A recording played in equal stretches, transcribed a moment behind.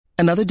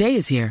Another day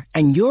is here,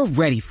 and you're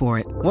ready for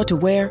it. What to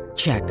wear?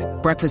 Check.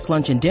 Breakfast,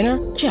 lunch, and dinner?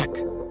 Check.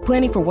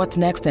 Planning for what's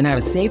next and how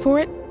to save for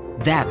it?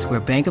 That's where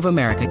Bank of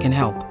America can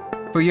help.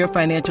 For your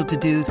financial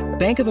to-dos,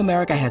 Bank of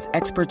America has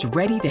experts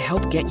ready to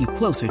help get you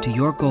closer to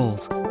your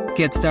goals.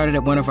 Get started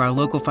at one of our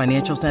local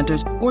financial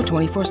centers or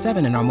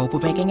 24/7 in our mobile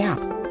banking app.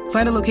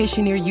 Find a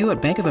location near you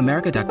at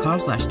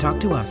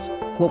bankofamerica.com/talktous.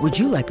 What would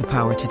you like the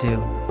power to do?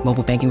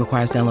 Mobile banking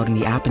requires downloading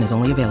the app and is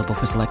only available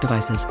for select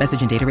devices.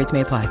 Message and data rates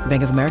may apply.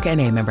 Bank of America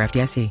N.A., member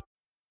FDIC.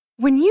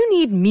 When you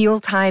need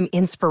mealtime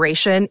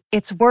inspiration,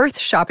 it's worth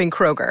shopping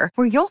Kroger,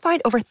 where you'll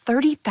find over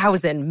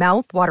 30,000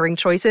 mouth-watering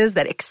choices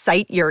that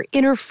excite your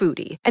inner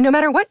foodie. And no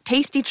matter what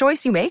tasty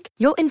choice you make,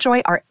 you'll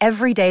enjoy our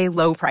everyday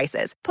low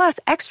prices, plus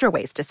extra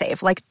ways to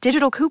save, like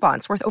digital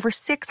coupons worth over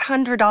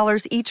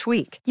 $600 each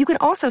week. You can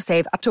also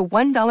save up to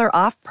 $1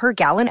 off per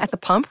gallon at the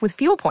pump with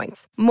fuel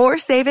points. More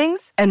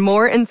savings and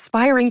more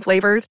inspiring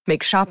flavors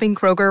make shopping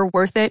Kroger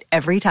worth it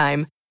every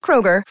time.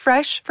 Kroger,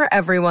 fresh for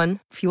everyone.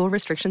 Fuel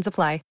restrictions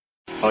apply.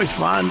 Oh, it's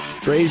fun,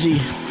 crazy.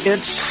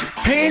 It's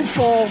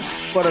painful,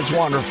 but it's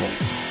wonderful.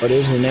 What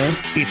is the name?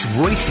 It's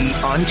Reusse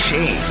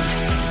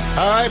Unchained.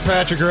 All right,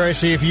 Patrick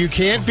Reusse, if you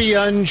can't be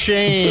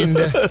unchained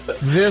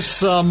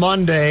this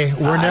Monday,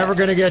 we're never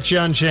going to get you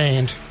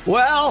unchained.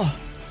 Well,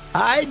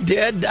 I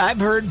did. I've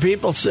heard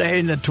people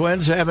saying the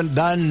Twins haven't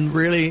done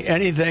really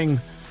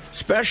anything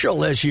special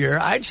this year.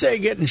 I'd say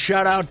getting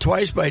shut out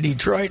twice by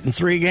Detroit in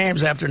 3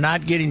 games after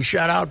not getting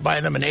shut out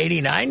by them in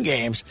 89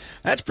 games,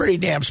 that's pretty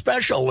damn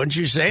special, wouldn't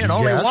you say? And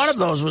only one of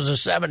those was a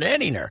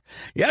 7th-inninger.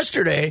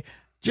 Yesterday,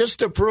 just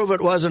to prove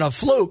it wasn't a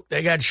fluke,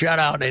 they got shut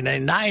out in a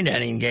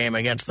 9-inning game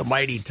against the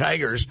mighty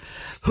Tigers,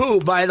 who,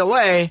 by the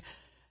way,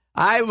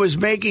 I was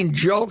making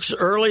jokes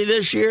early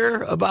this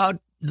year about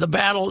the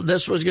battle.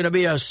 This was going to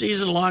be a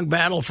season-long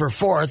battle for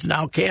 4th.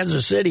 Now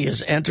Kansas City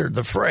has entered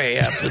the fray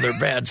after their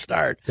bad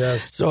start.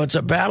 Yes. So it's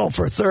a battle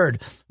for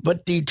 3rd.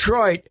 But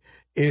Detroit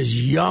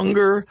is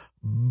younger,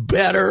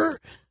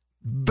 better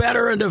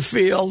in the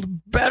field,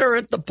 better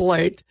at the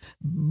plate,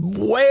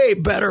 way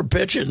better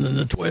pitching than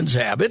the Twins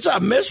have. It's a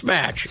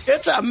mismatch.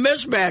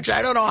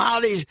 I don't know how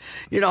these,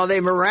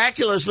 they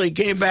miraculously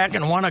came back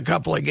and won a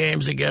couple of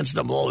games against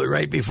them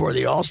right before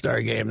the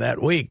All-Star game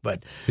that week.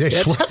 But they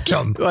swept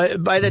them.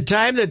 By the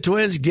time the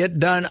Twins get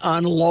done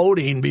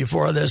unloading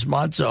before this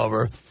month's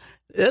over,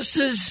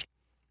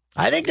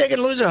 I think they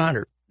can lose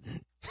 100.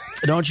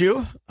 Don't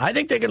you? I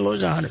think they can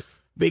lose 100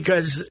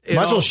 because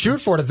might as well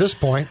shoot for it at this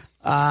point.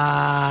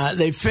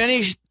 They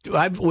finished.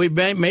 We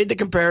made the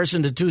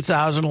comparison to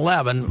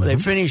 2011. Mm-hmm. They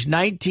finished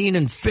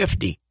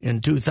 19-50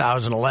 in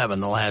 2011.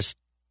 The last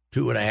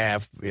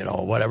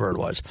 2.5, whatever it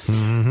was.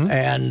 Mm-hmm.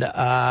 And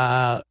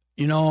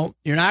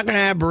you're not going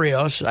to have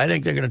Barrios. I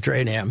think they're going to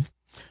trade him.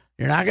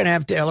 You're not going to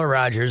have Taylor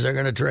Rogers. They're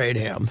going to trade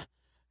him.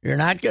 You're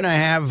not going to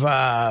have.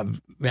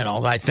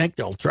 I think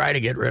they'll try to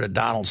get rid of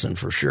Donaldson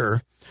for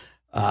sure.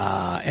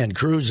 And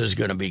Cruz is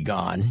going to be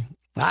gone.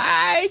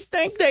 I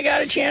think they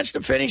got a chance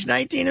to finish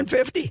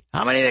 19-50.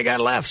 How many they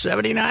got left?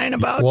 79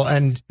 about? Well,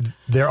 and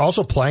they're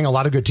also playing a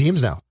lot of good teams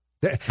now.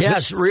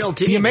 Yes, real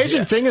teams. The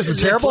amazing thing is the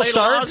terrible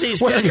start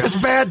against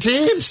bad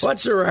teams.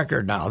 What's the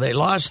record now? They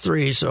lost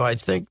 3, so I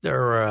think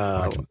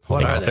they're,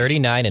 what are they?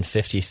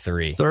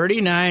 39-53.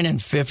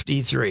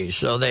 39-53.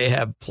 So they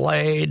have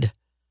played,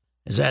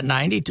 is that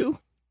 92?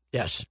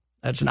 Yes,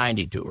 that's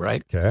 92,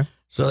 right? Okay.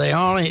 So they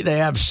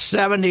have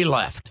 70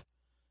 left.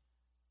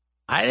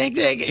 I think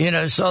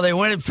so they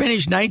went and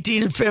finished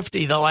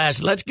 19-50 the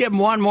last. Let's give them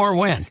one more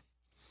win.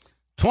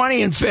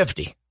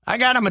 20-50. I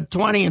got them at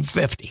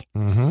 20-50.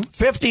 Mm-hmm.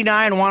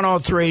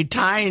 59-103,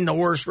 tying the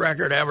worst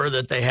record ever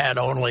that they had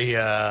only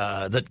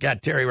that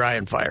got Terry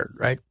Ryan fired,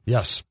 right?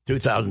 Yes.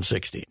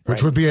 2016. Which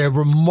right? would be a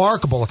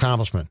remarkable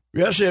accomplishment.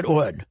 Yes, it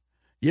would.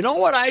 You know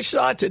what I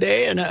saw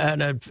today, and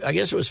I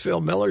guess it was Phil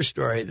Miller's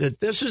story,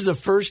 that this is the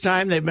first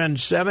time they've been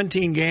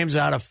 17 games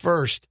out of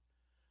first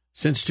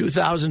since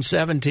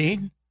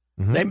 2017.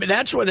 Mm-hmm.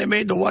 That's when they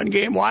made the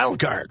 1-game wild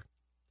card.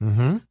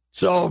 Mm-hmm.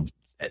 So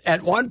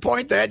at one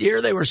point that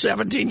year, they were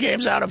 17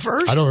 games out of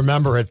first. I don't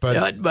remember it,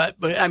 but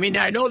I mean,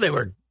 I know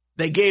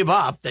they gave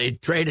up. They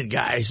traded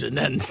guys, and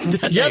then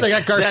they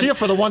got Garcia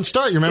for the one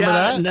start. You remember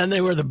that? And then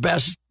they were the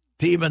best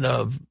team in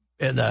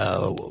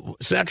the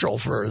Central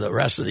for the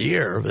rest of the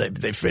year.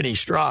 They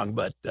finished strong,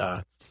 but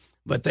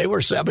they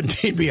were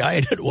 17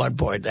 behind at one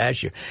point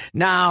that year.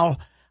 Now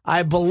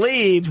I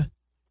believe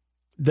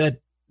that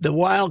the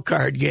wild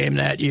card game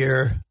that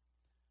year,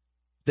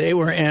 they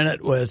were in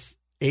it with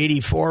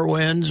 84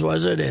 wins,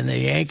 was it? And the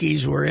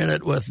Yankees were in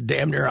it with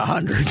damn near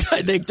 100.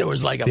 I think there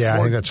was like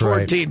a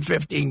 14,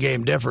 15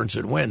 game difference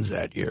in wins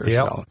that year.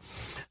 Yep.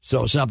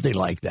 So something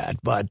like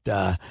that. But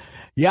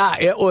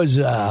it was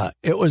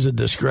a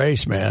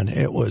disgrace, man.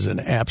 It was an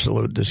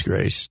absolute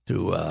disgrace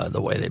to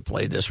the way they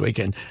played this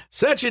weekend.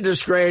 Such a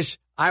disgrace.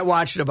 I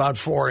watched about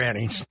 4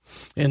 innings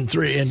in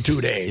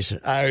 2 days.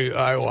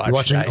 I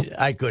watched.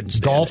 I couldn't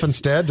stand golf it.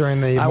 Instead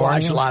during the. I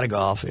watched a lot of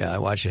golf. Yeah, I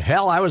watched it.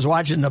 Hell, I was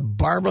watching the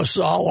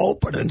Barbasol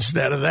Open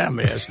instead of them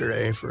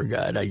yesterday. For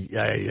God,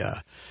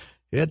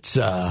 It's,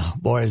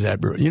 boy, is that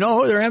brutal. You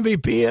know who their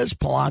MVP is?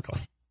 Polanco.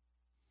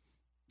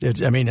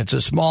 It's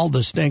a small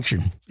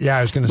distinction. Yeah,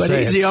 I was going to say. But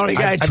he's the only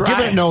guy trying. I've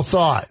given it no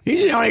thought.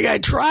 He's the only guy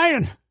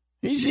trying.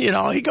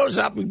 He goes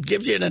up and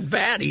gives you an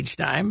at-bat each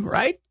time,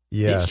 right?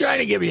 Yes. He's trying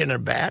to give you an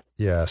at-bat.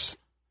 Yes.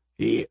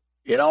 You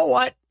know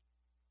what?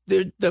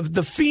 The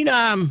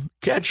phenom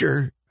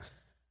catcher,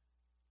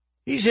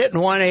 he's hitting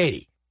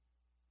 180.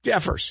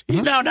 Jeffers.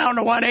 He's now down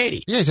to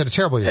 180. Yeah, he's had a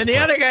terrible year. And the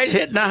other guy's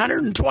hitting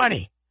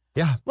 120.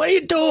 Yeah. What are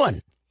you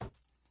doing?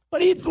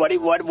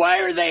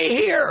 Why are they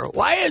here?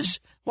 Why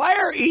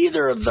are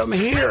either of them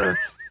here?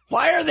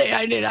 Why are they?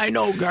 I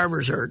know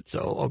Garver's hurt, so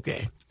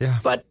okay. Yeah.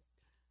 But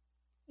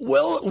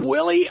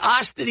Willie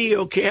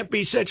Ostadio can't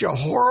be such a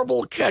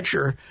horrible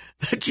catcher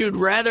that you'd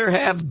rather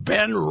have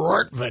Ben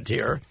Rortvedt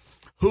here,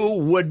 who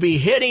would be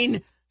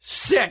hitting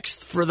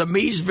 6th for the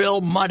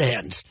Meesville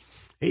Mudhens.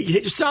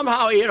 He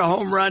somehow hit a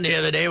home run the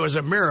other day. It was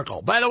a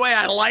miracle. By the way,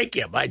 I like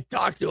him. I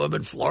talked to him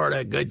in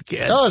Florida. Good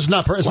kid. No, it's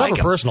never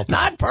personal.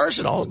 Not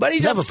personal, but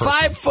he's a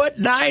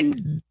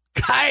 5'9"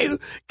 guy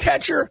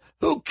catcher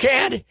who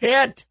can't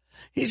hit.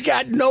 He's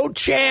got no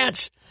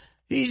chance.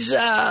 He's,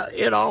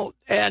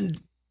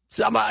 and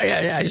somehow,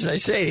 as I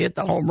say, he hit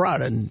the home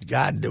run, and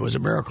God, it was a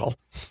miracle.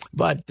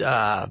 But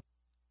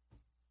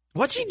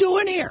what's he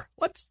doing here?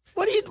 What's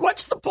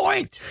the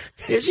point?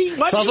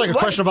 Sounds like a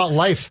question about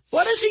life.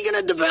 What is he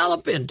going to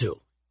develop into?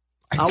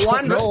 I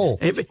don't know.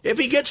 If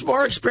he gets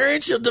more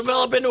experience, he'll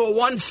develop into a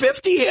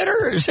 150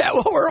 hitter. Is that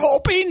what we're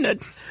hoping?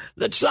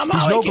 That somehow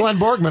he's no Glenn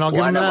Borgman. I'll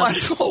give him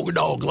that. Oh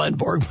no, Glenn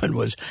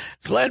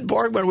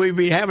Borgman. We'd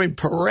be having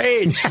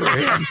parades for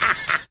him.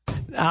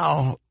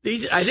 Now,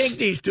 I think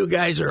these two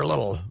guys are a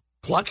little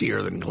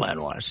pluckier than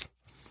Glenn was.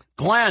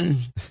 Glenn,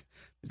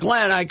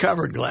 I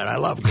covered Glenn. I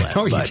love Glenn.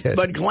 Oh, you did.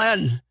 But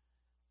Glenn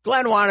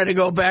wanted to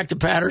go back to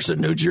Patterson,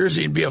 New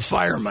Jersey, and be a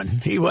fireman.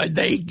 He wanted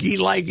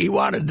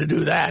to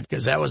do that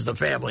because that was the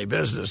family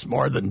business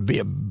more than be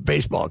a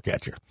baseball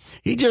catcher.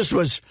 He just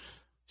was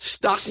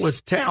stuck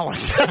with talent.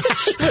 He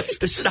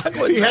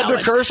had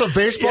the curse of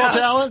baseball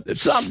talent?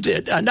 Some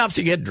did. Enough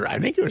to get dry. I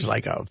think it was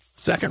like a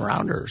second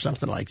rounder or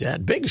something like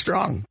that. Big,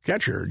 strong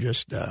catcher. It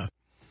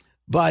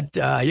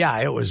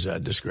was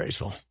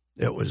disgraceful.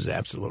 It was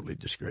absolutely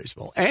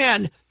disgraceful.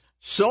 And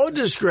so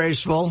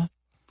disgraceful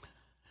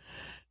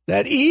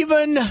that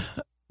even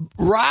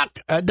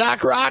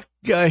Doc Rock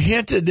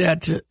hinted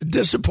at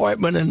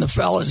disappointment in the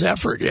fella's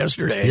effort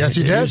yesterday. Yes,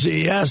 he did.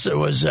 Yes, it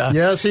was.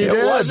 Yes, he did.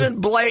 It wasn't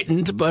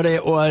blatant, but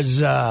it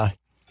was.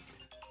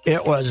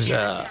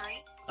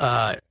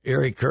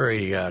 Erie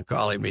Curry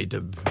calling me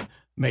to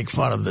make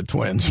fun of the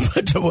Twins,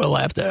 but we'll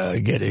have to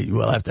get it.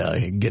 We'll have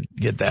to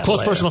get that. Close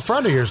later. Personal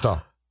friend of yours,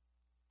 though.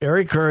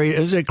 Erie Curry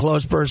is a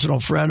close personal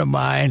friend of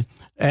mine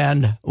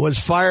and was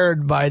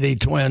fired by the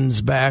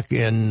Twins back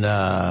in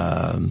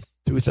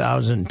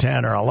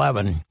 2010 or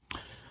 11.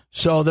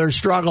 So their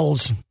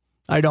struggles,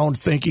 I don't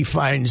think he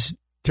finds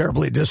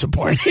terribly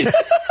disappointing.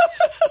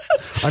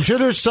 I'm sure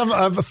there's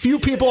a few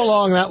people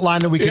along that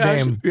line that we could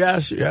name.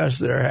 Yes,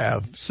 there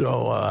have.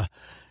 So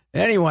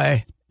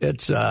anyway,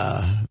 it's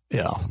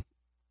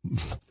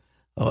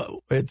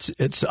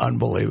it's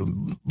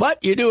unbelievable.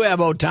 But you do have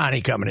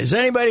Ohtani coming. Is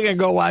anybody going to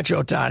go watch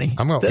Ohtani?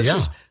 I'm going.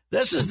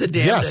 This is the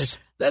damn. Yes.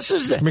 This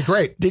is the. I mean,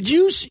 great. Did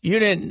you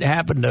didn't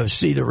happen to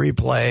see the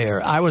replay?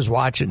 Or I was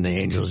watching the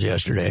Angels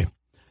yesterday.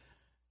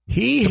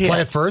 He hit,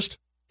 play it first.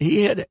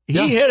 He hit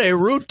a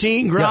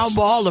routine ground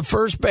ball to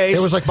first base.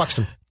 It was like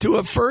Buxton to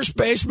a first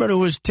baseman who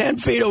was 10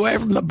 feet away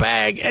from the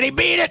bag, and he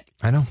beat it.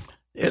 I know.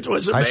 It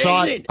was amazing. I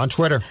saw it on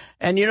Twitter.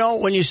 And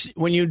when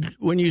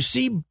you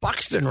see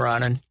Buxton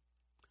running,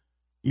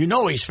 you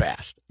know he's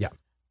fast. Yeah.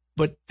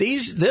 But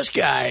this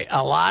guy,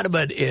 a lot of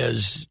it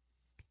is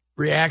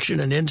reaction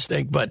and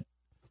instinct. But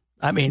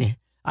I mean,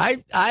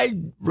 I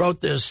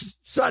wrote this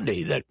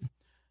Sunday that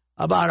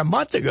about a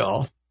month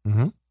ago.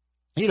 Mm-hmm.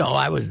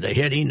 I was the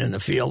hitting and the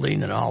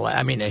fielding and all that.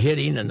 I mean, the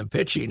hitting and the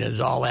pitching and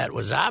all that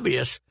was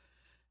obvious.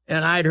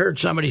 And I'd heard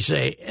somebody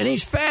say, and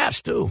he's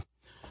fast too.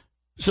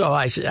 So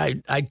I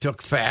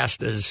took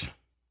fast as,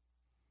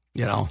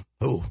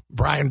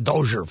 Brian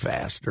Dozier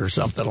fast or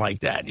something like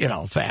that,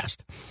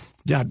 fast.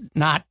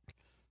 Not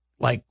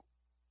like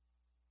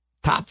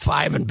top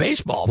 5 in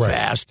baseball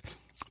fast,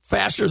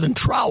 faster than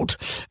Trout.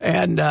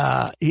 And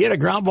he hit a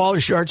ground ball to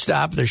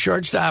shortstop. The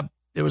shortstop,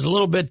 it was a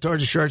little bit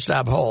towards the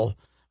shortstop hole,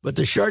 but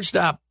the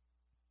shortstop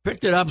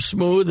picked it up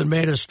smooth and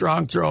made a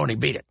strong throw, and he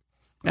beat it.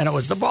 And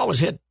the ball was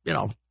hit,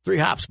 3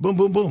 hops, boom,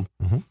 boom, boom.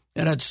 Mm-hmm.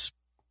 And it's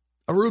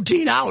a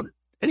routine out,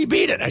 and he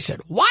beat it. I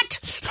said, what?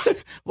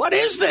 What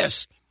is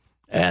this?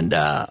 And,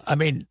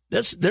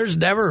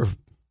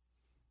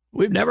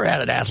 we've never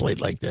had an athlete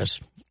like this.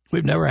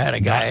 We've never had a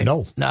guy.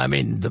 No, I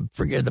mean,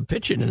 forget the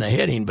pitching and the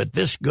hitting, but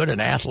this good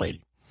an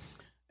athlete.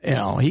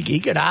 He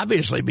could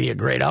obviously be a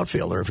great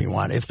outfielder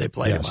if they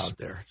played him out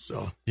there.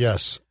 So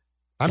yes.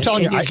 I'm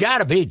telling you, he's got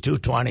to be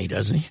 220,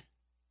 doesn't he?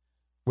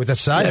 With the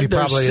size, he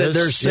probably is.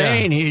 They're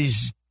saying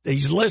he's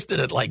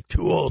listed at like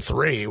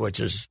 203, which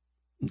is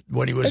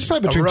when he was It's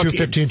probably between a rookie.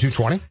 215 and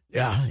 220.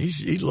 Yeah,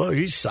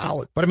 he's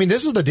solid. But, I mean,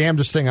 this is the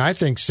damnedest thing, I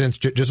think, since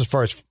just as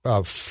far as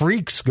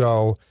freaks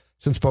go,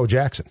 since Bo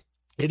Jackson.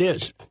 It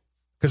is.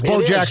 Because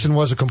Bo Jackson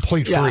was a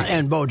complete freak. Yeah,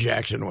 and Bo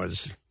Jackson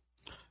was,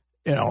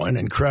 an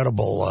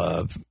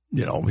incredible,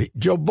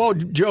 Joe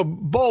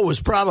Bo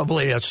was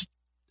probably a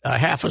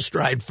half a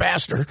stride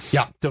faster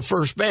to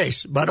first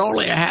base, but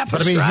only a half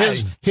a stride. But, I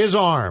mean, his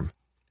arm.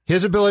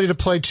 His ability to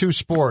play two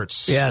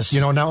sports. Yes.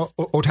 Now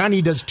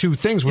Ohtani does two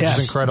things, which is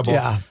incredible.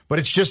 Yeah. But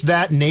it's just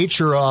that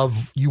nature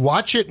of you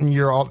watch it and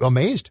you're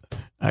amazed.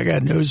 I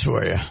got news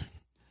for you.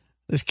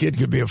 This kid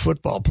could be a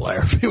football player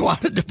if he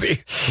wanted to be,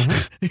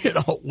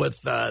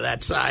 with that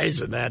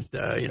size and that,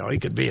 he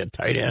could be a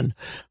tight end.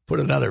 Put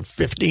another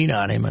 15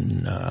 on him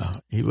and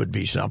he would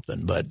be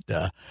something. But,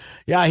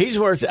 he's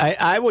worth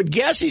I would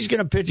guess he's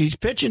going to pitch. He's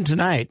pitching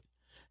tonight,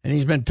 and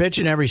he's been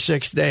pitching every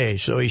 6th day,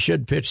 so he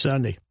should pitch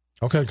Sunday.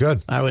 Okay,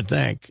 good. I would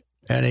think,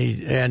 and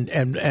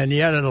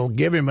yet it'll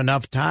give him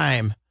enough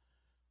time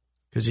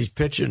because he's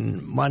pitching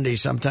Monday.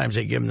 Sometimes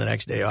they give him the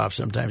next day off,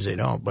 sometimes they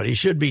don't. But he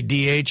should be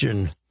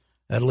DHing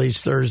at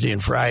least Thursday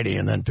and Friday,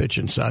 and then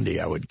pitching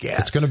Sunday. I would guess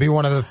it's going to be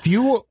one of the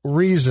few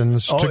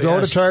reasons to go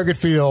to Target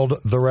Field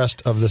the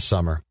rest of the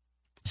summer.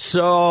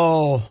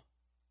 So,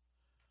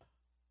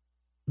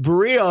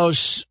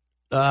 Barrios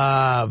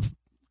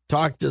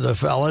talked to the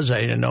fellas.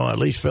 I didn't know. At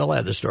least Phil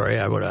had the story.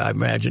 I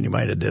imagine he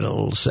might have did a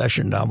little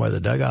session down by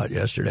the dugout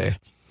yesterday.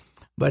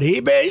 But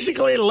he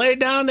basically laid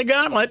down the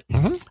gauntlet.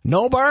 Mm-hmm.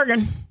 No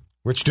bargain.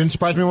 Which didn't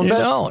surprise me one bit.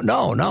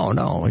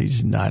 No.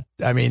 He's not.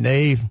 I mean,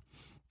 they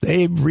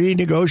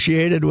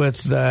renegotiated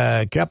with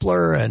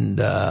Kepler and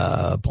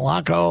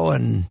Polanco,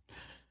 and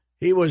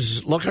he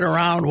was looking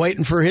around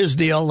waiting for his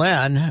deal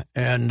then.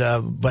 And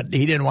but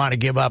he didn't want to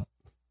give up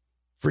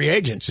free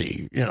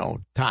agency,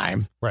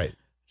 time. Right.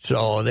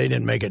 So they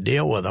didn't make a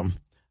deal with him.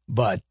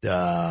 But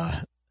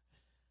I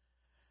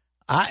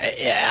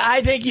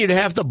think you'd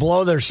have to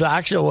blow their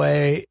socks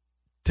away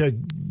to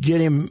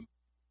get him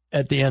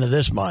at the end of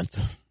this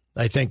month.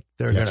 I think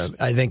they're gonna.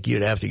 I think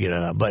you'd have to get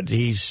it up. But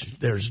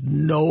there's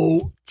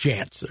no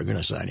chance they're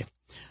gonna sign him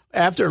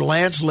after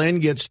Lance Lynn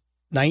gets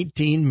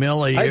 $19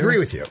 million a year. I agree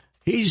with you.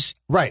 He's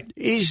right.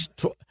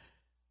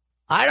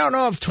 I don't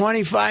know if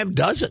 25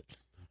 does it.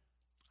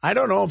 I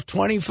don't know if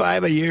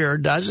 25 a year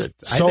does it.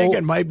 I think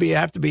it might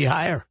have to be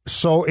higher.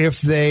 So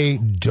if they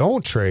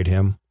don't trade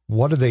him,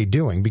 what are they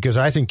doing? Because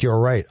I think you're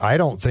right. I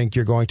don't think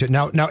you're going to.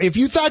 Now, if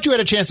you thought you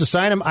had a chance to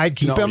sign him, I'd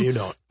keep him. No, you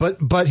don't.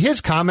 But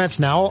his comments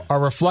now are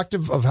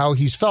reflective of how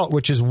he's felt,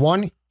 which is,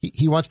 one,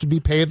 he wants to be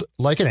paid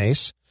like an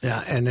ace.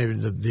 Yeah, and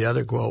the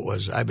other quote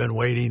was, I've been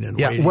waiting and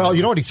waiting. Yeah, well,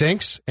 you know what he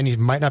thinks, and he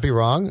might not be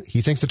wrong.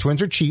 He thinks the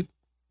Twins are cheap.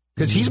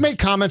 Because he's made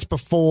comments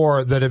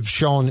before that have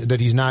shown that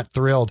he's not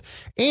thrilled.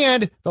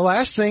 And the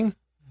last thing,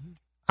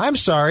 I'm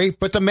sorry,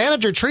 but the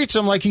manager treats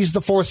him like he's the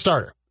fourth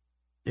starter.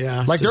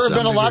 Yeah. Like there have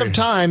been a lot of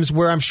times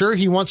where I'm sure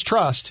he wants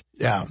trust.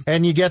 Yeah.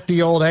 And you get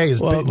the old, hey,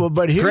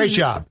 but great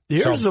job.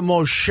 Here's the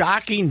most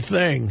shocking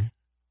thing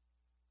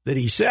that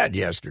he said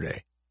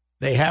yesterday.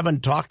 They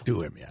haven't talked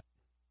to him yet.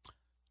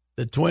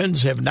 The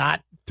Twins have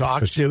not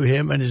talked to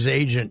him and his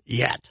agent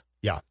yet.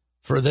 Yeah.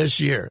 For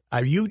this year.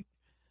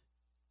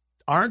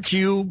 Aren't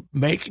you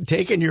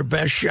taking your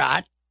best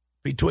shot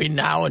between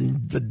now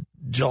and the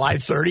July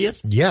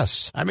 30th?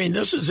 Yes. I mean,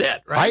 this is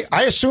it, right?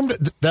 I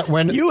assumed that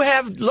when...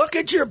 Look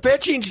at your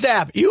pitching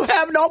staff. You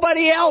have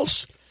nobody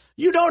else.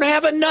 You don't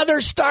have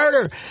another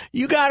starter.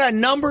 You got a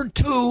number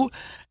 2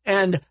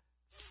 and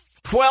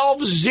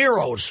 12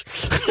 zeros.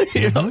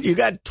 You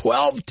got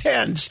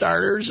 12-10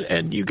 starters,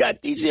 and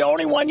he's the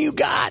only one you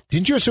got.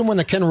 Didn't you assume when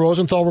the Ken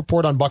Rosenthal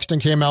report on Buxton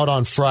came out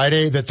on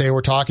Friday that they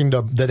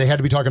had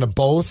to be talking to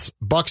both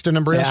Buxton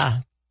and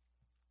Brios?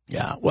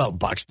 Yeah. Well,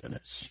 Buxton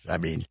is. I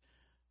mean,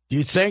 do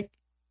you think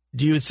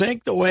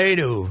the way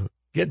to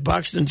get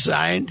Buxton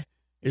signed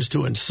is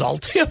to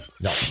insult him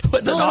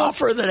with an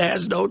offer that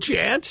has no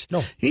chance?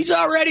 No. He's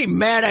already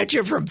mad at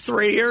you from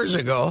 3 years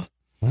ago.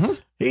 Mm-hmm.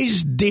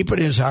 He's deep in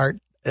his heart.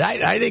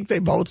 I think they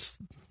both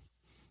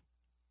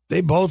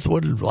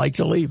would like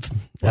to leave.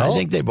 Well, I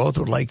think they both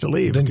would like to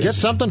leave. Then get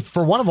something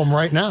for one of them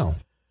right now.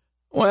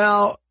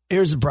 Well,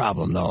 here's the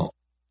problem, though.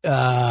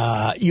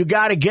 You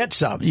got to get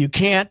something. You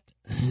can't.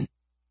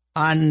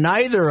 On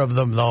neither of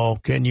them, though,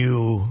 can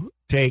you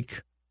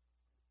take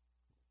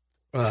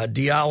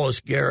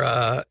Dialos,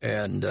 Guerra,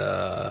 and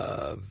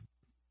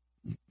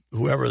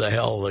whoever the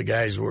hell the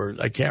guys were.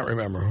 I can't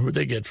remember who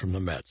they get from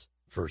the Mets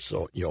for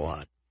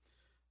Johan.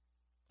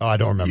 Oh, I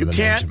don't remember. You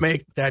can't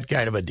make that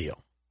kind of a deal.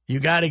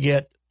 You got to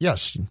get.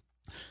 Yes.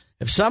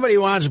 If somebody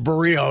wants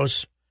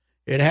Barrios,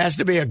 it has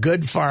to be a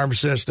good farm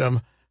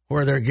system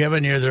where they're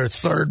giving you their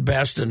third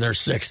best and their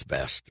sixth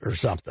best or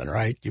something,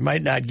 right? You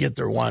might not get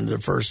their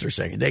first or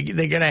second. They're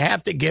going to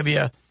have to give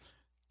you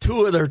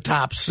 2 of their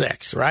top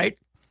 6, right?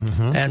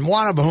 Mm-hmm. And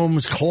one of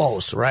whom's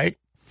close, right?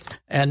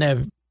 And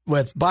then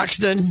with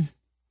Buxton,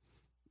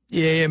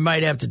 you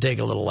might have to take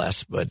a little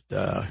less, but,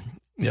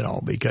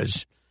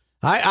 because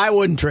I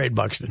wouldn't trade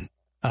Buxton.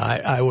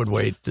 I would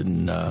wait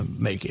and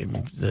make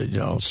him,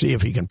 see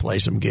if he can play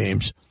some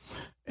games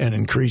and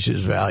increase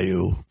his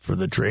value for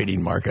the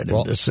trading market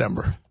in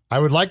December. I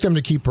would like them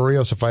to keep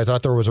Barrios if I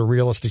thought there was a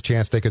realistic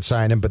chance they could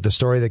sign him, but the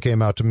story that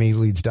came out to me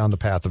leads down the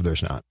path of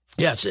there's not.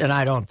 Yes, and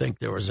I don't think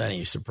there was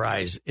any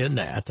surprise in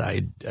that. I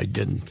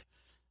didn't.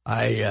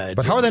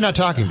 But how are they not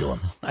talking to him?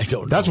 I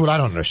don't know. That's what I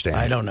don't understand.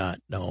 I do not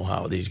know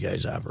how these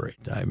guys operate.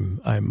 I'm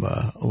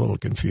a little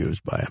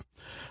confused by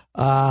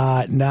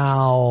it.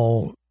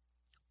 Now,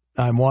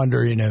 I'm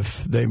wondering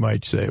if they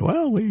might say,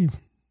 well, we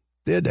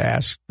did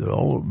ask. They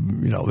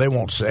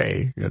won't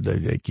say.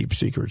 They keep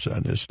secrets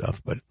on this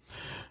stuff, but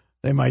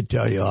they might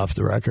tell you off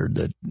the record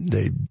that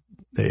they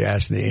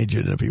asked the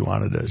agent if he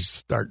wanted to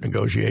start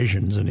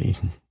negotiations, and he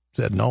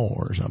said no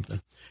or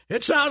something.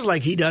 It sounds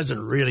like he doesn't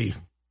really.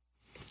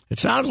 It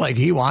sounds like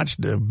he wants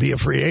to be a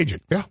free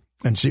agent,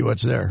 and see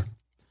what's there,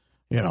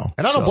 And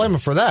I don't blame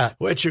him for that.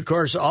 Which, of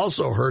course,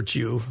 also hurts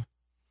you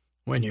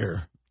when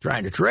you're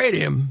trying to trade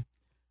him.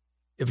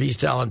 If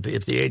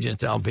the agent's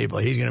telling people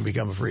he's going to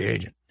become a free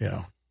agent,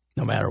 no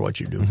matter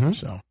what you do. Mm-hmm.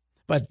 So,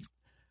 but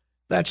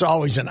that's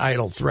always an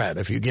idle threat.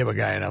 If you give a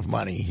guy enough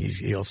money,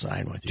 he'll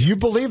sign with you. Do you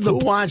believe who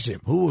wants him?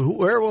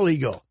 Where will he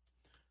go?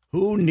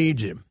 Who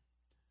needs him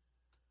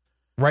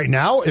right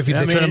now? If they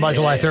trade him by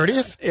July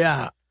 30th,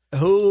 yeah.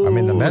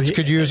 The Mets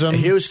could use him.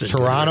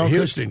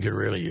 Houston could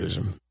really use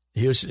him.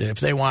 Houston, if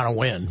they want to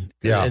win.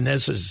 Yeah. And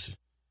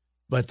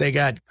but they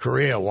got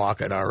Correa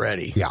walking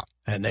already. Yeah.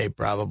 And they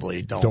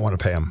probably don't want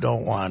to pay him.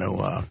 Don't want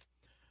to.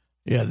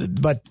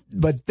 But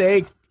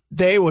they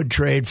would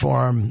trade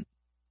for him,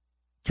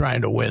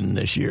 trying to win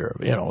this year.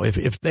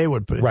 If they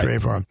would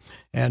trade for him,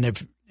 and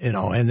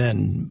and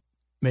then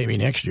maybe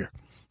next year,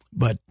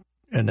 but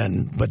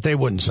they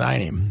wouldn't sign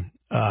him.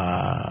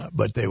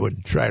 But they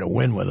would try to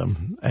win with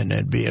him, and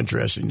it'd be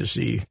interesting to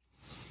see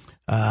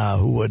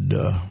who would,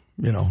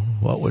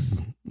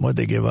 what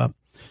they give up.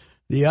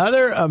 The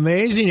other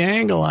amazing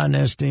angle on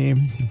this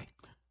team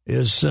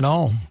is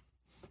Sano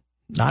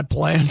not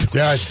playing.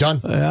 Yeah, it's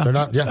done. Yeah. They're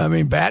not.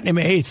 Yeah, batting him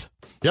eighth.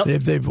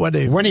 Yep.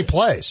 When he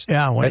plays.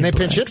 Yeah, and they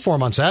pinch hit for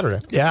him on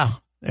Saturday. Yeah.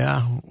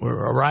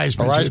 Arise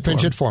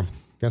pinch hit for him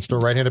against a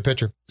right-handed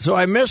pitcher. So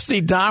I missed the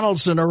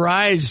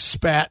Donaldson-Arise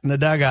spat in the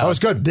dugout. That was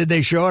good. Did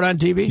they show it on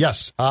TV?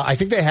 Yes. I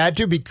think they had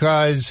to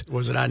because...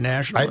 Was it on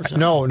national or something?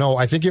 No.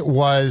 I think it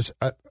was...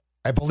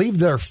 I believe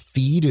their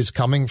feed is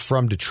coming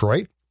from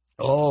Detroit.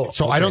 Oh,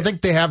 so okay. I don't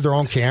think they have their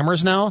own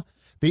cameras now.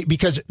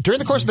 Because during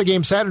the course of the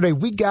game Saturday,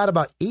 we got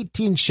about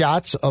 18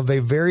 shots of a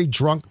very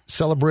drunk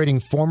celebrating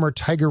former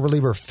Tiger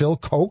reliever Phil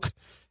Koch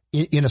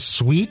in a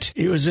suite.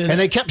 He was in, and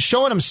they kept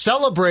showing him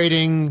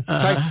celebrating.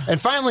 And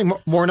finally,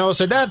 Morneau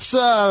said, "That's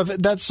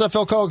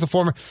Phil Koch, the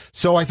former."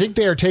 So I think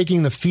they are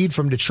taking the feed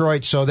from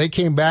Detroit. So they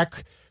came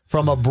back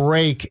from a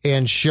break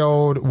and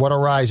showed what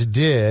Arise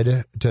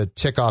did to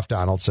tick off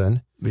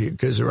Donaldson.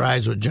 Because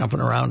Arise was jumping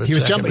around. He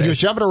was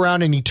jumping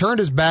around, and he turned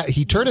his back.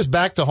 He turned his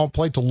back to home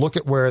plate to look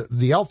at where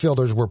the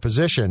outfielders were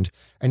positioned,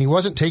 and he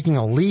wasn't taking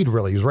a lead.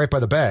 Really, he was right by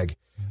the bag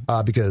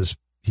because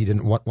he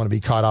didn't want to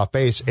be caught off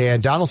base.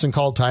 And Donaldson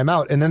called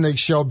timeout, and then they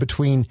showed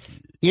between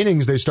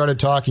innings they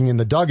started talking in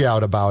the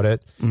dugout about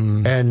it,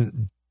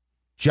 and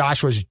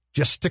Josh was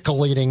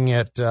gesticulating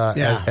at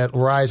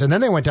Rise, and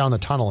then they went down the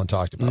tunnel and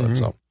talked about it.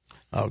 So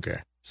okay.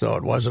 So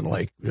it wasn't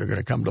like they're going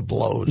to come to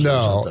blows.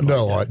 No.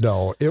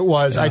 It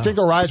was. Yeah. I think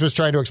Arise was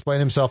trying to explain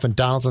himself, and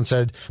Donaldson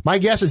said, "My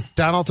guess is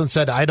Donaldson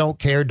said, I don't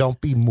care.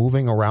 Don't be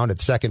moving around at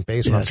second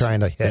base when I'm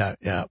trying to hit."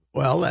 Yeah.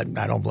 Well, I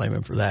don't blame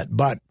him for that.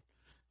 But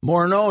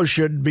Morneau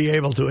should be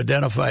able to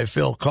identify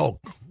Phil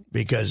Koch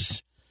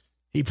because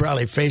he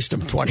probably faced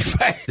him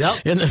 25.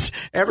 Yep.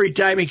 Every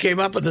time he came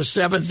up in the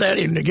seventh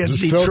inning against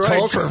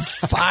Detroit for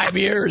 5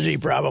 years, he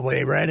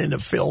probably ran into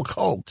Phil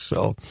Koch.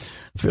 So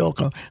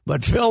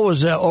but Phil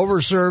was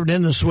overserved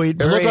in the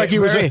suite. It looked like he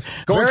was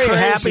very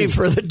happy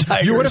for the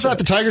Tigers. You would have thought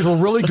the Tigers were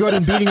really good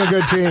in beating a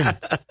good team.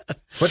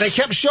 But they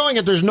kept showing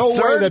it. There's no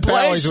way that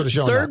Pallies would have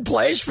shown Third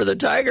place for the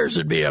Tigers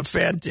would be a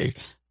fantastic.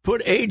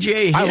 Put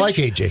A.J. Hinch. I like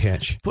A.J.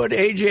 Hinch. Put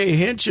A.J.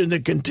 Hinch in the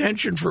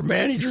contention for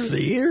manager of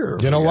the year.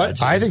 You know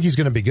what? I think he's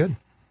going to be good.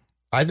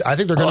 I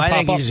think they're going to pop up.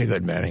 I think he's a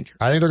good manager.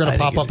 I think they're going to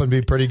pop up and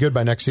be pretty good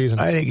by next season.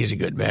 I think he's a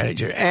good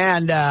manager.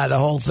 And the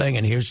whole thing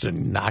in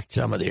Houston knocked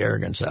some of the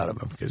arrogance out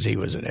of him because he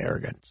was an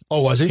arrogant.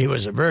 Oh, was he? He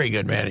was a very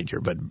good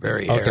manager, but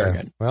very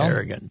arrogant. Well.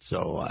 Arrogant.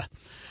 So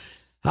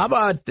how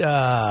about, this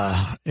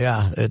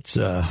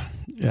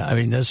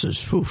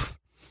is,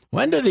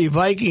 when do the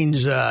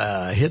Vikings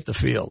hit the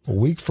field? A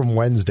week from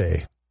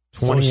Wednesday.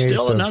 28th. So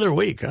still another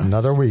week, huh?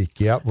 Another week,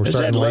 yep. We're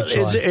starting late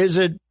July. Is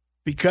it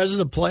because of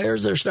the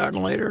players they're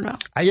starting later now?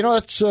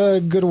 That's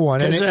a good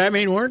one.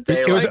 Weren't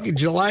they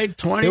July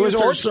 20th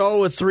or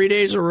so with 3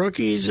 days of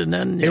rookies? And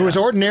then it was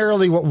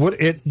ordinarily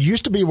it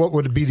used to be what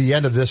would be the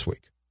end of this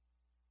week.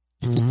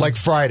 Like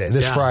Friday,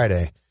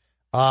 Friday.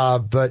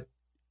 But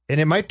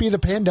it might be the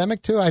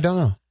pandemic too. I don't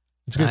know.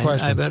 It's a good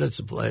question. I bet it's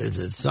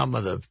some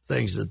of the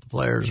things that the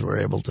players were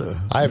able to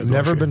I've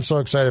never been so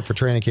excited for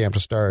training camp to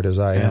start as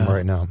I am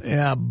right now.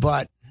 Yeah,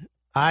 but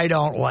I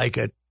don't like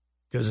it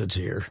because it's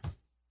here.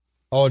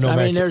 Oh no! I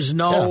mean, there's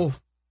no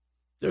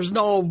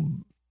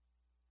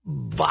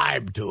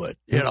vibe to it.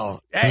 You know,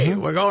 hey,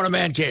 we're going to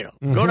Mankato.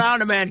 Go down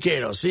to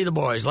Mankato, see the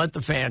boys, let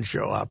the fans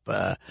show up.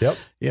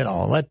 You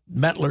know, let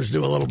Mettlers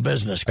do a little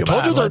business. Come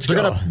I told on, you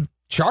they're going to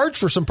charge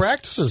for some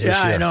practices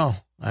this year.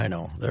 I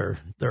know.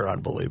 They're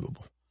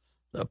unbelievable.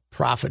 The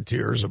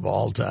profiteers of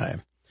all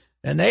time.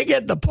 And they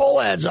get the pull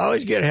ads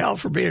always get hell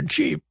for being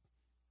cheap.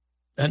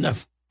 And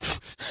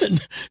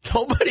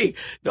nobody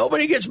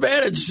gets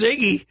mad at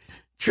Ziggy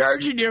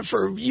charging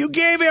you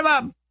gave him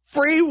a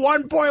free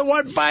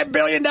 $1.15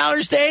 billion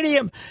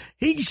stadium.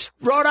 He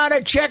wrote out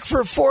a check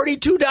for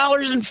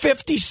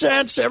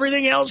 $42.50.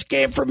 Everything else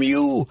came from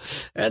you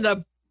and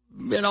the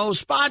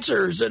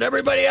sponsors and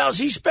everybody else.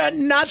 He spent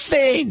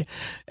nothing.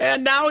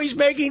 And now he's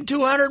making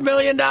 $200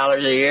 million a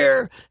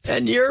year.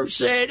 And you're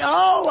saying,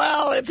 oh,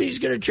 well, if he's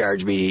going to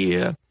charge me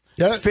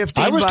 $15.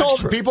 I was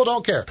told people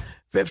don't care.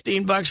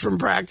 $15 from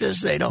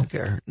practice, they don't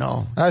care.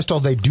 No. I was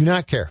told they do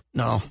not care.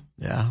 No.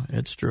 Yeah,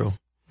 it's true.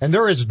 And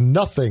there is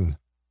nothing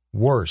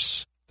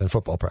worse than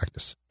football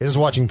practice. It is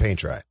watching paint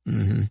dry.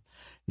 Mm-hmm.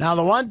 Now,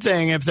 the one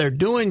thing, if they're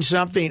doing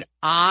something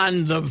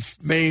on the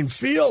main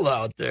field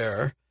out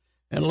there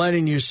and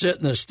letting you sit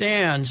in the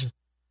stands,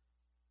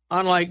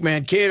 unlike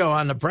Mankato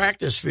on the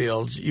practice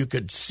fields, you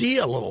could see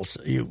a little.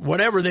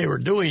 Whatever they were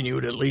doing, you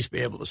would at least be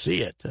able to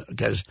see it.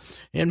 Because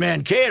in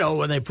Mankato,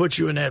 when they put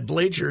you in that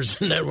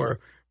bleachers and then were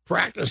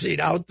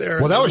practicing out there.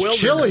 Well, that was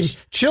Chili.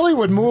 Chili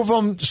would move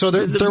them. So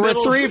there were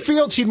three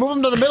fields. He'd move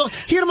them to the middle.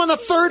 He'd them on the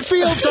third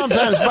field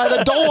sometimes by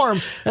the dorm,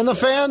 and the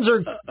fans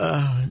are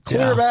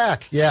clear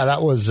back. Yeah,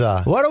 that was.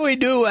 What do we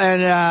do?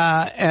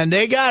 And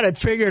they got it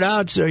figured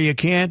out, so you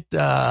can't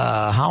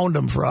hound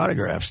them for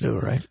autographs, too,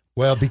 right?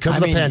 Well, because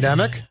of the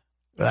pandemic,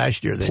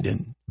 last year they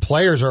didn't.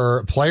 Players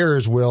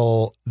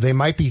they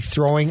might be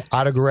throwing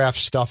autograph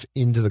stuff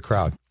into the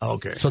crowd.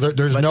 Okay, so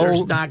there's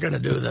not going to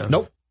do them.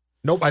 Nope.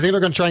 I think they're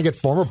going to try and get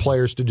former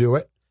players to do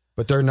it,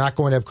 but they're not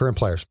going to have current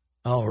players.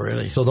 Oh,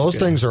 really? So those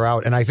things are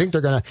out, and I think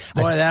they're going to.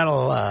 Boy,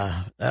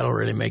 that'll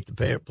really make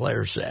the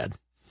players sad.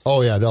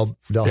 Oh yeah, they'll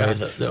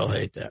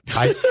hate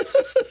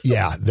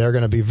that. They're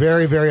going to be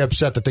very, very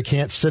upset that they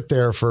can't sit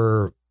there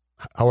for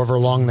however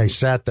long they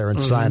sat there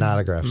and sign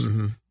autographs.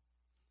 Mm-hmm.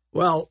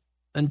 Well,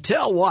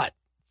 until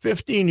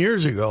 15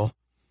 years ago,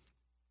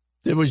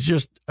 it was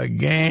just a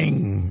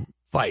gang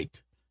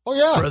fight. Oh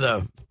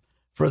yeah,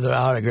 for the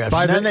autograph.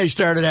 And then they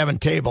started having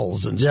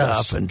tables and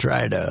stuff and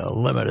tried to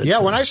limit it.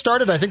 Yeah, when I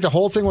started, I think the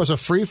whole thing was a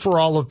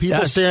free-for-all of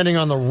people standing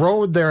on the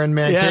road there in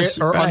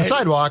Mankato, or on the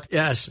sidewalk,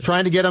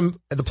 trying to get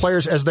the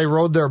players as they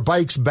rode their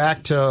bikes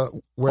back to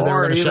where they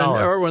were going to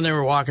shower. Or when they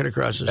were walking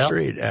across the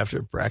street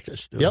after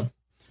practice.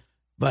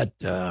 But,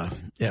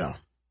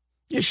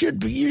 you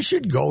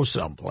should go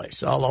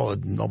someplace, although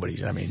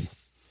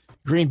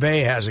Green Bay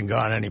hasn't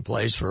gone any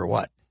place for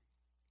what?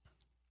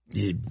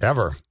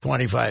 Ever.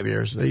 25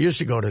 years. They used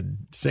to go to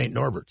St.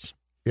 Norbert's.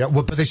 Yeah,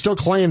 well, but they still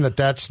claim that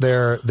that's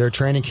their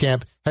training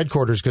camp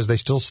headquarters because they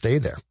still stay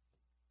there.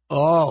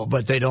 Oh,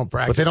 but they don't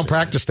practice. But they don't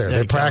practice there.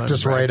 They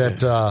practice right at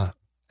the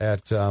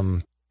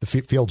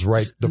field's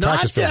right. The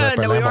practice field right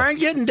by we Lambeau. aren't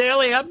getting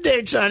daily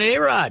updates on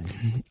A-Rod,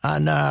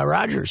 on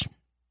Rogers.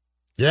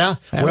 Yeah,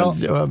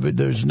 but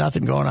there's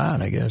nothing going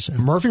on, I guess.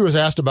 Murphy was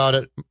asked about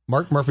it.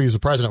 Mark Murphy, who's the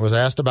president, was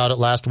asked about it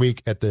last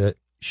week at the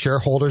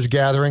shareholders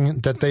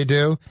gathering that they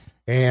do.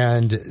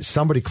 And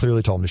somebody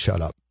clearly told him to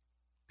shut up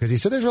because he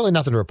said there's really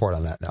nothing to report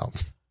on that now.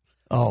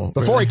 Oh,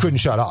 before really? He couldn't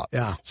shut up.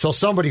 Yeah. So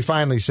somebody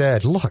finally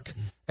said, look,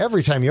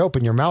 every time you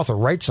open your mouth or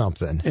write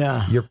something,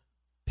 you're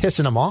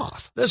pissing them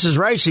off. This is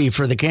Reusse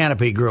for the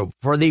Canopy Group.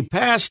 For the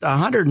past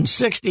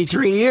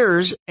 163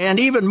 years and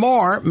even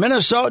more,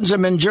 Minnesotans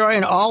have been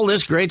enjoying all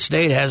this great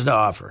state has to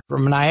offer.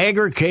 From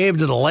Niagara Cave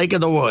to the Lake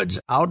of the Woods,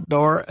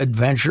 outdoor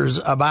adventures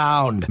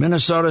abound.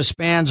 Minnesota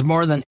spans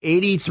more than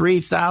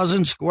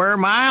 83,000 square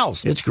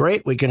miles. It's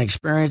great we can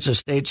experience a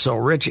state so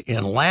rich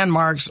in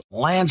landmarks,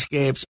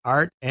 landscapes,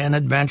 art, and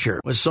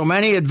adventure. With so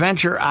many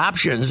adventure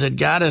options, it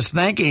got us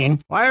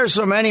thinking, why are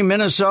so many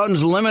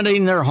Minnesotans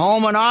limiting their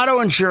home and auto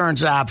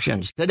insurance options?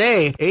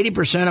 Today,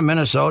 80% of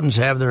Minnesotans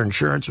have their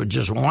insurance with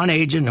just one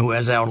agent who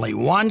has only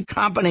one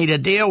company to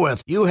deal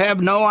with. You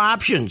have no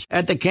options.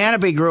 At the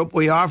Canopy Group,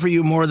 we offer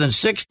you more than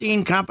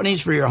 16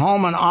 companies for your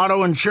home and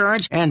auto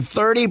insurance and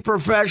 30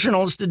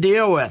 professionals to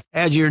deal with.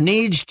 As your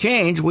needs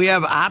change, we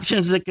have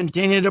options that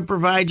continue to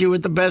provide you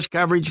with the best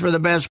coverage for the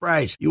best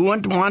price. You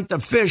wouldn't want to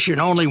fish in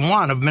only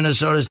one of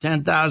Minnesota's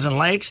 10,000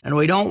 lakes, and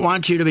we don't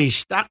want you to be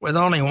stuck with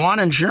only one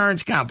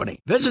insurance company.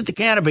 Visit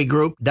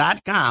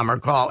thecanopygroup.com or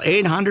call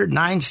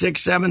 800-967-3389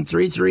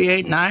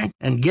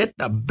 and get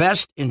the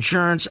best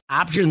insurance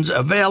options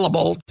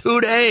available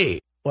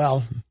today.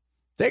 Well,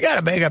 they got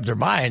to make up their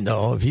mind,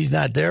 though, if he's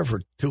not there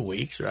for 2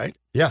 weeks, right?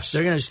 Yes.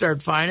 They're going to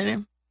start fining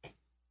him?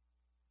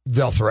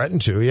 They'll threaten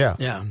to, yeah.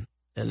 Yeah.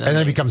 And then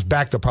if he comes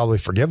back, they'll probably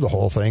forgive the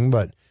whole thing.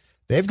 But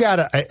they've got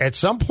to, at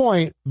some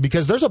point,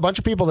 because there's a bunch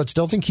of people that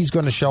still think he's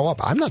going to show up.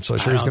 I'm not so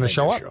sure he's going to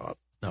show up.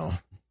 No.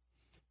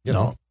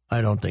 No,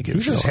 I don't think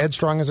he's as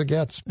headstrong as it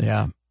gets.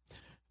 Yeah.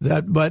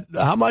 But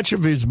how much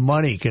of his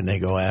money can they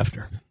go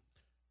after?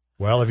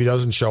 Well, if he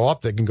doesn't show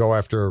up, they can go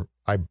after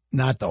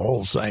not the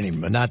whole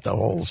signing,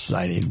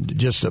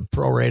 just a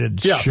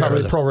prorated. Yeah, share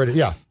probably prorated.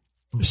 Yeah.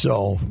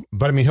 So,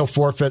 but I mean, he'll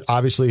forfeit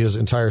obviously his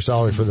entire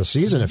salary for the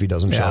season if he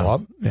doesn't show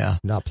up. Yeah,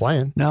 not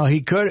playing. Now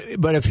he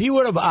could, but if he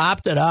would have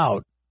opted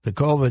out the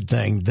COVID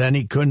thing, then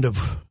he couldn't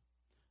have.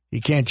 He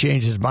can't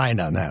change his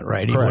mind on that,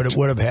 right? Correct. He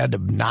would have had to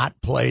not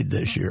played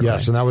this year.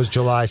 Yes, right? and that was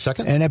July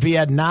 2nd. And if he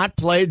had not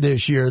played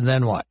this year,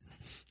 then what?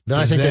 Then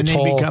I think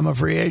he become a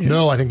free agent?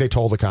 No, I think they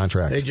told the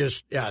contract. They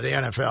just, the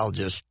NFL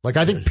just like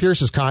I think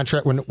Pierce's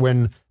contract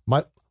when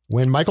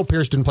Michael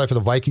Pierce didn't play for the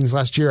Vikings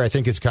last year, I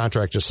think his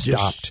contract just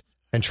stopped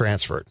and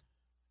transferred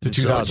to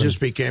 2000. So it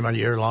just became a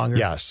year longer.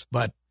 Yes,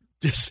 but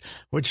just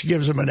which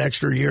gives them an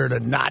extra year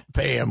to not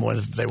pay him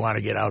if they want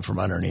to get out from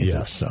underneath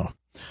it. So.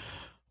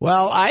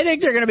 Well, I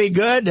think they're going to be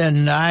good,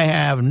 and I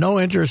have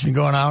no interest in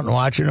going out and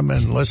watching them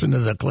and listening to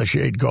the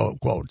cliched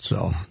quote.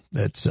 So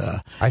that's.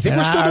 I think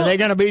we're still. Are they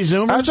going to be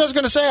Zoomers? That's what I was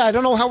going to say. I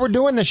don't know how we're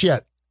doing this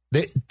yet.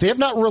 They have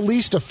not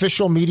released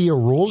official media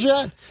rules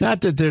yet.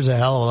 Not that there's a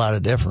hell of a lot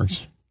of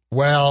difference.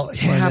 Well,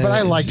 yeah, but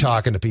I like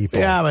talking to people.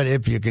 Yeah, but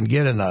if you can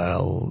get in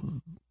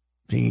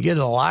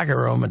the locker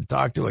room and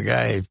talk to a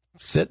guy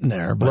sitting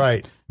there, but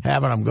right,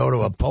 having them go to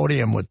a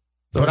podium with.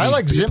 But I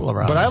like Zim.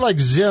 But I like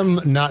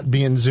Zim not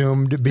being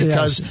Zoomed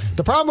because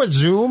the problem with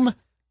Zoom,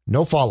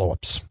 no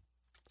follow-ups.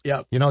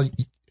 Yep. You know,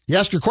 you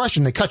ask your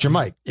question, they cut your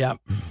mic. Yep.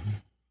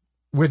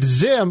 With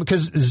Zim,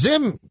 because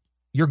Zim,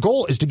 your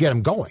goal is to get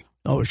him going.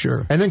 Oh,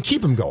 sure. And then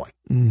keep him going.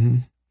 Mm-hmm.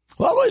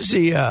 What was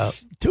the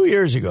 2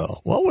 years ago?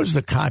 What was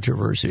the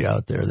controversy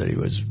out there that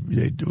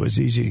it was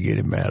easy to get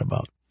him mad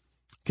about?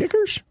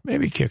 Kickers?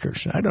 Maybe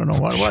kickers. I don't know.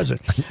 What was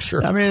it?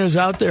 Sure. I mean, it was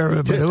out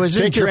there. But it was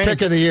Take your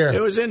pick of the year. It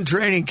was in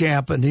training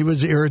camp, and he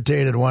was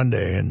irritated one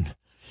day, and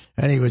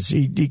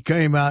he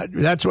came out.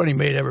 That's when he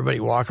made everybody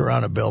walk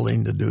around a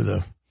building to do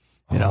the,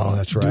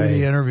 that's right, do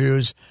the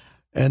interviews.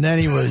 And then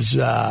he was,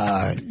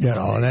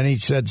 and then he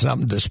said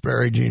something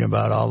disparaging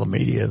about all the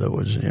media that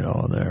was,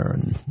 there.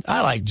 And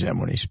I like Jim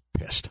when he's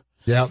pissed.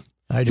 Yeah,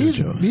 I do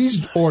too.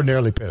 He's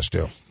ordinarily pissed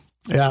too.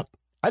 Yeah,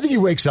 I think he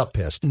wakes up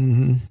pissed.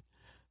 Mm-hmm.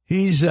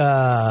 He's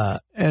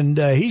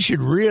he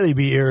should really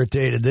be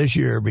irritated this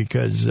year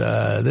because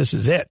this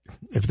is it.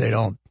 If they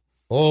don't,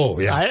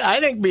 yeah, I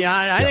think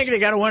I think they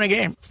got to win a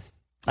game.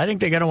 I think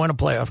they got to win a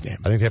playoff game.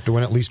 I think they have to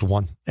win at least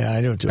one. Yeah,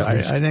 I do too.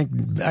 I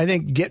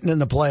think getting in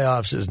the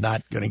playoffs is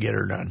not going to get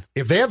her done.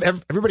 If they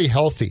have everybody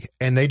healthy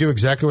and they do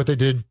exactly what they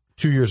did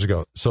 2 years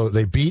ago, so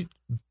they beat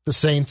the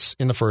Saints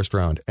in the first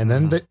round, and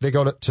then they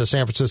go to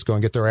San Francisco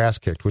and get their ass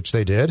kicked, which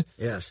they did.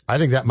 Yes, I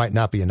think that might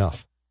not be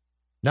enough.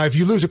 Now, if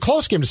you lose a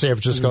close game to San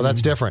Francisco,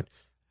 that's different.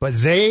 But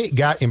they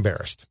got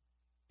embarrassed.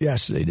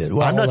 Yes, they did.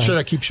 Well, I'm not sure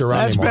that keeps you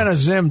around anymore. That's been a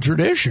Zim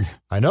tradition.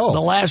 I know.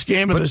 The last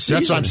game of the season.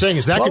 That's what I'm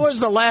saying. What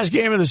was the last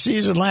game of the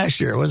season last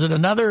year? Was it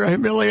another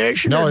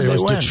humiliation? No, it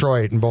was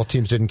Detroit, and both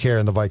teams didn't care,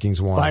 and the Vikings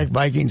won.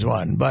 Vikings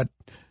won. But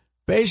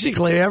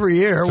basically every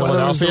year, whether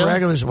it was the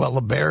regulars,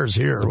 the Bears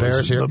here.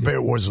 The Bears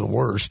was the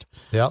worst.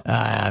 Yep.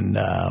 And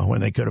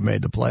when they could have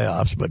made the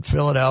playoffs. But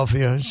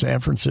Philadelphia, San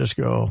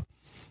Francisco...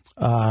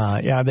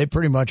 they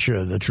pretty much,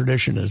 the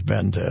tradition has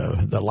been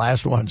the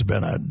last one's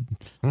been a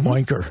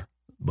boinker.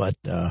 But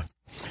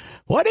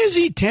what is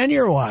he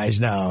tenure-wise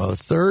now?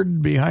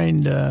 Third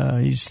behind,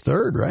 he's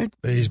third, right?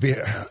 He's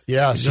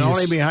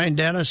only behind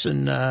Dennis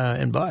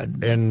and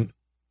Bud. And,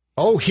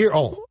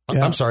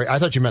 I'm sorry. I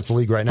thought you meant the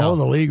league right now. Oh,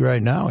 the league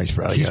right now. He's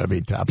probably got to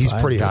be top 5. He's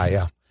pretty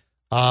high,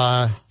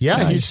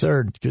 yeah. He's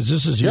third because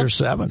this is year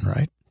 7,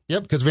 right?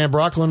 Yep, because Van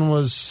Brocklin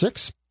was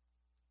 6.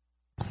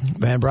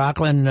 Van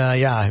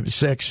Brocklin,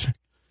 6.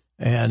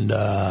 And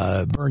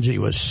Bernsey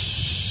was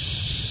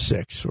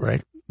 6,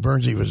 right?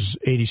 Bernsey was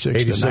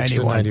 86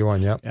 to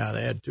 91. Yep. Yeah,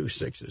 they had 2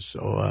 6s.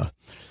 So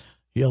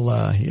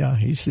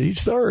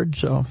he's third.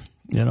 So,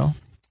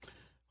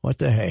 what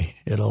the hey?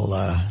 It'll,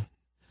 I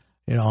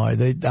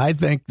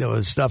think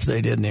the stuff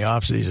they did in the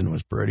offseason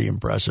was pretty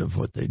impressive,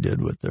 what they did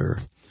with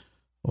their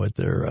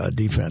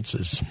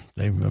defenses.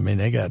 They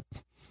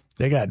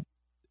got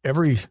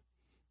every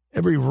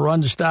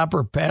run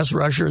stopper, pass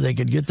rusher they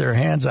could get their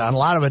hands on. A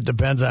lot of it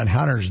depends on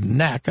Hunter's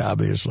neck,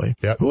 obviously.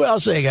 Yep. Who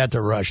else they got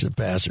to rush the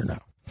passer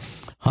now?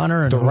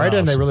 Hunter and the right else?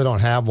 end. They really don't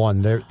have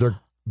one.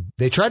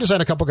 They tried to sign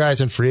a couple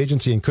guys in free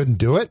agency and couldn't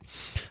do it.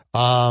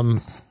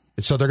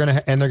 So they're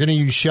gonna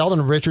use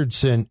Sheldon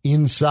Richardson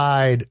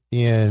inside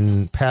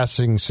in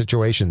passing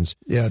situations.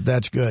 Yeah,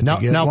 that's good. Now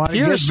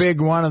Pierce,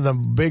 get one of the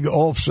big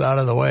oafs out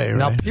of the way. Right?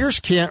 Now Pierce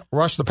can't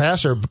rush the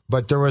passer,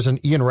 but there was an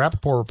Ian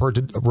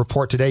Rappaport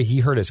report today. He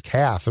hurt his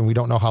calf, and we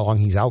don't know how long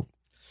he's out.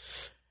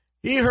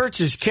 He hurts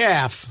his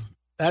calf.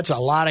 That's a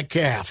lot of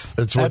calf.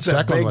 That's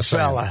a big was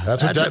fella. Saying.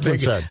 That's what Declan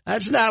said.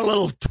 That's not a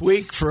little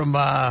tweak from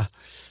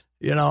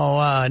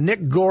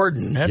Nick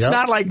Gordon. That's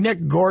not like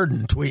Nick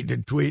Gordon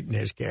tweeting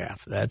his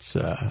calf. That's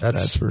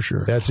for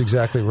sure. That's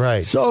exactly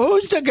right. So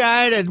who's the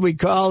guy that we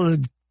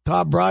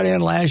brought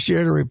in last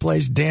year to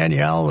replace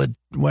Danielle that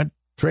went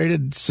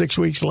traded 6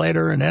 weeks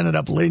later and ended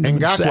up leading them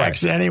in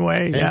sacks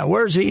anyway. Yeah,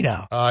 where's he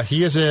now?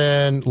 He is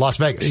in Las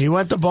Vegas. He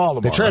went to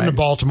Baltimore. They traded him to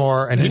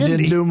Baltimore, and he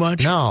didn't do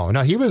much. No,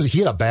 he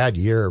had a bad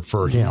year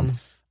for him.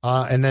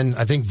 And then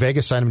I think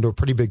Vegas signed him to a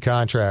pretty big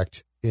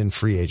contract in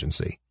free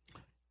agency.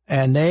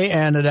 And they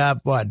ended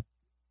up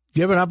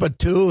giving up a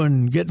 2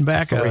 and getting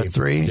back a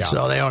 3. Yeah.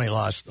 So they only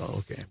lost.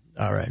 Oh, okay.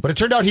 All right. But it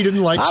turned out he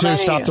didn't like to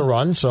stop the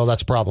run, so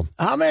that's a problem.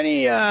 How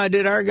many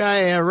did our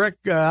guy, Rick,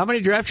 how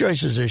many draft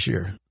choices this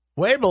year?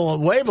 Way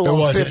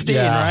below 15,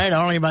 right?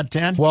 Only about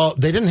 10? Well,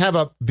 they didn't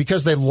have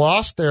because they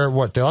lost they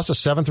lost a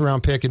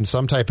 7th-round pick in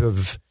some type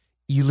of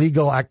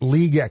illegal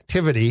league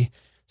activity.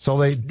 So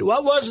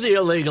what was the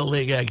illegal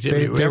league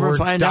activity? They ever were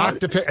find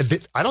out?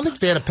 I don't think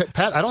they had a pick,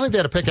 Pat. I don't think they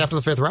had a pick after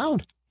the 5th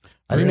round.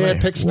 I think they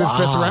had picks in the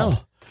 5th round.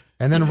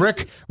 And then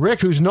Rick,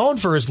 who's known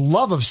for his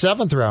love of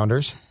 7th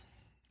rounders,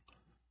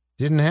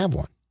 didn't have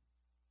one.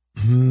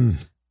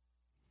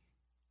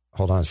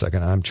 Hold on a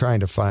second. I'm trying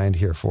to find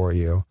here for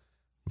you.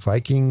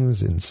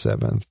 Vikings in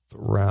 7th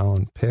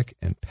round pick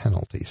and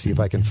penalty. See if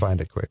I can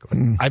find it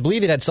quickly. I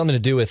believe it had something to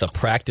do with a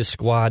practice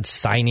squad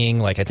signing.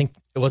 Like, I think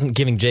it wasn't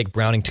giving Jake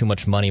Browning too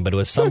much money, but it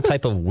was some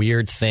type of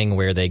weird thing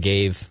where they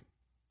gave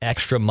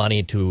extra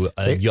money to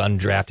a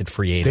undrafted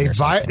free agent.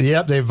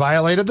 They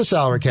violated the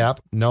salary cap.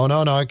 No,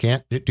 I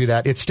can't do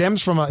that. It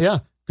stems from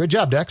good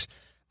job, Dex.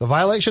 The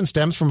violation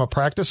stems from a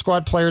practice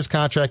squad player's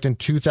contract in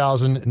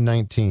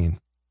 2019.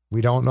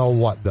 We don't know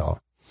what, though.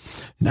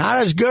 Not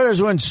as good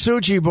as when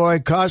Suchi Boy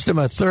cost him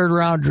a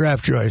 3rd-round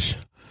draft choice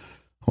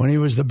when he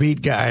was the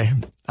beat guy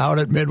out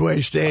at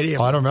Midway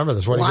Stadium. Oh, I don't remember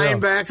this. What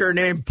linebacker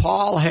named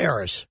Paul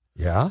Harris.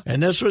 Yeah.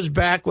 And this was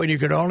back when you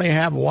could only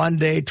have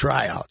one-day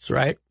tryouts,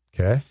 right?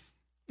 Okay.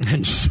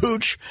 And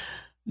Such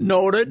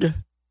noted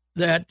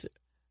that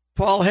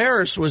Paul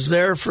Harris was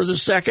there for the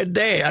 2nd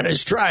day on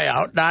his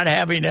tryout, not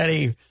having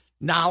any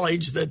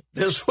knowledge that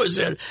this was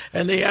it.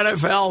 And the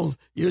NFL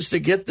used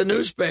to get the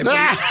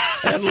newspapers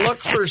and look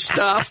for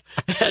stuff.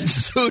 And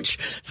Such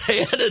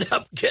ended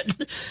up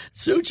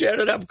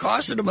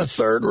costing him a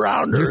 3rd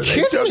rounder.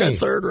 They took a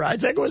 3rd round. I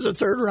think it was a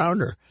 3rd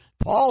rounder.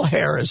 Paul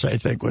Harris, I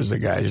think, was the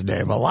guy's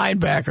name, a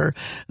linebacker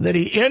that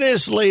he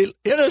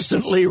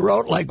innocently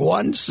wrote like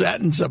one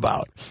sentence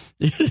about.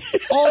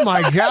 Oh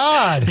my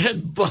God!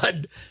 And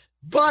Bud.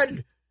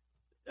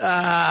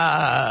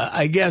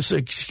 I guess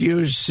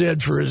excuse Joe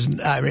for his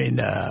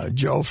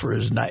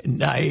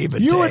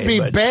naivete. You would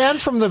be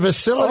banned from the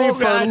facility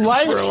for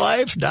life. For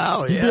life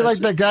now, You'd be like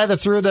the guy that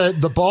threw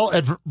the ball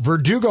at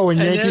Verdugo in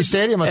Yankee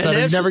Stadium and said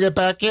he'd never get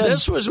back in.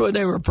 This was when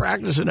they were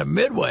practicing at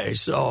Midway,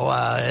 so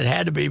it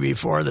had to be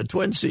before the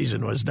Twin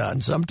season was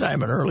done,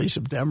 sometime in early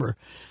September.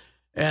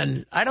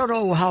 And I don't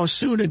know how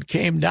soon it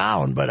came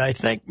down, but I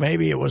think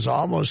maybe it was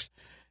almost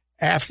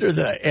after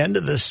the end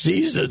of the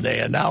season they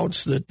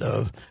announced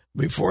that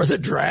before the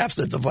draft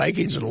that the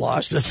Vikings had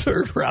lost a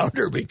 3rd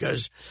rounder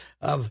because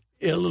of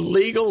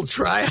illegal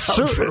tryout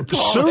for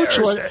Paul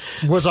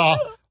Harris. was a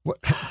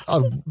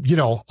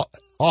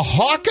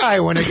Hawkeye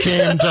when it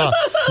came to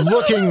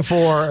looking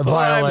for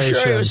violations.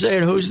 I'm sure he was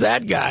saying, "Who's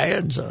that guy?"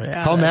 And so,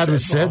 how mad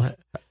was Sid?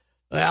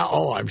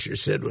 I'm sure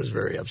Sid was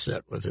very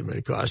upset with him.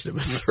 It cost him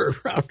a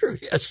 3rd rounder.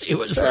 Yes, he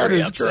was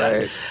very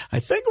upset. Great. I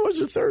think it was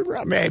a 3rd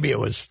round. Maybe it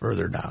was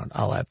further down.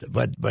 I'll have to.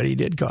 But he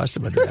did cost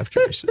him a draft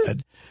choice.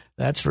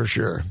 That's for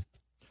sure.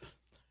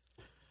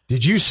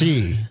 Did you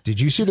see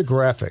the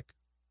graphic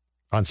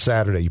on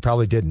Saturday? You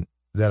probably didn't.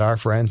 That our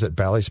friends at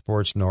Bally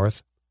Sports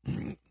North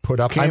put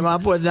up. Came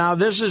up with. Now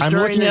this is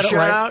during the shutout.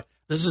 Right?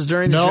 This is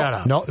during the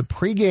shutout. No,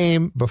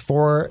 pregame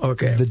before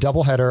the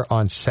doubleheader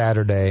on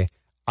Saturday.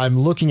 I'm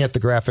looking at the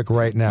graphic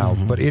right now,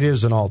 but it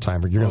is an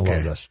all-timer. You're going to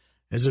love this.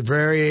 Is it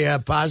very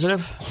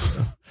positive?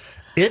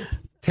 It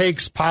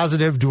takes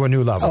positive to a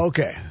new level.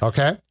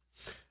 Okay.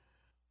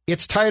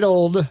 It's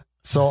titled,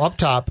 so up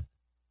top,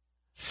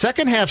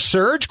 Second Half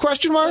Surge, ?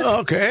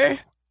 Okay.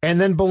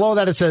 And then below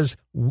that it says,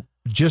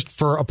 just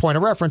for a point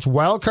of reference,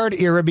 Wild Card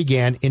era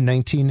began in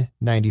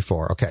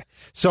 1994. Okay.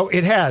 So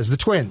it has the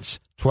Twins,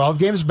 12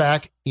 games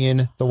back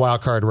in the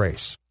Wild Card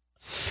race.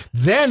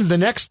 Then the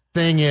next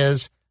thing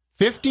is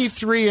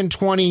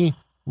 53-20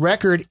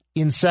 record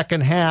in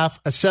second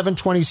half, a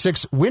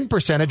 726 win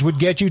percentage would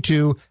get you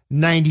to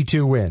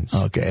 92 wins.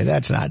 Okay,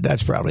 that's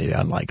probably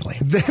unlikely.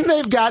 Then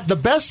they've got the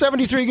best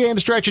 73-game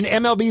stretch in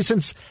MLB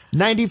since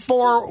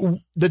 94,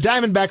 the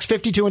Diamondbacks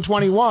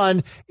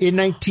 52-21 in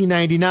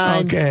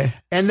 1999. Okay.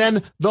 And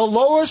then the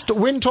lowest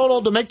win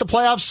total to make the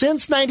playoffs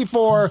since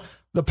 94,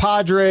 the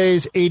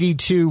Padres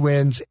 82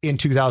 wins in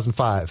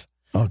 2005.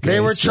 Okay, they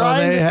were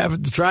trying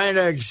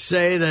to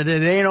say that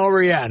it ain't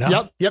over yet.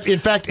 Huh? Yep. In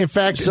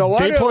fact. So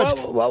what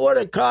would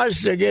it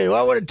cost to get?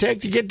 What would it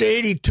take to get to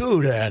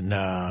 82 then?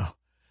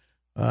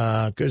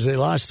 Because they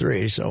lost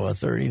 3, so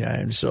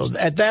 39. So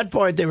at that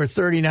point they were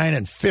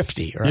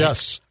 39-50, right?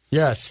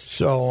 Yes.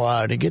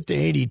 So to get to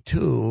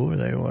 82,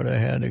 they would have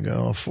had to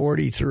go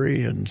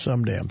 43 and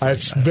some damn thing.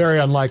 That's very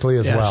unlikely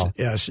as well.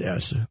 Yes.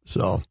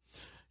 So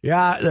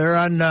they're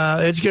on.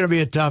 It's going to be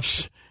a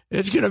tough.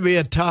 It's going to be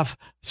a tough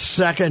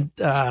second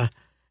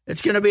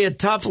It's going to be a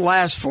tough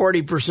last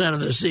 40% of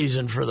the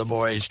season for the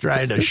boys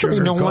trying to There's going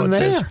to be no one there.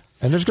 this.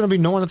 And there's going to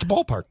be no one at the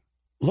ballpark.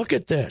 Look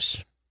at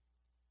this.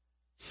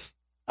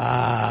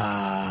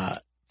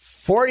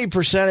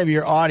 40% of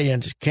your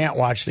audience can't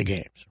watch the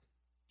games.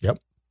 Yep.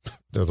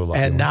 They're the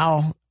lucky And ones.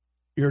 now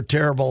you're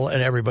terrible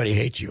and everybody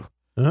hates you.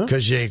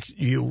 Because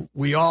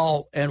we're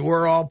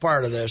all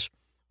part of this.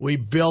 We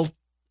built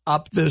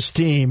up this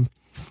team.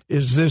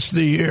 Is this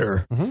the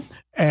year? Mm-hmm.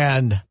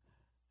 And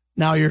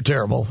now you're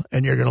terrible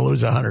and you're going to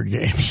lose 100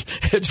 games.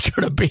 It's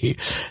going to be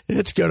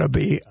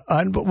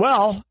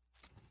well,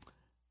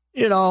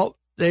 you know,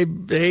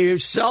 they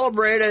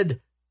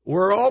celebrated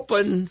we're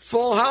open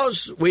full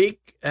house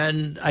week,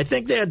 and I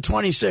think they had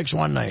 26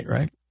 one night,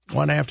 right?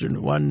 One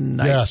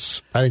night.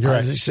 Yes, I think you're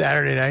right.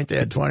 Saturday night they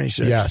had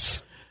 26.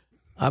 Yes.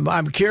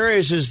 I'm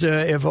curious as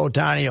to if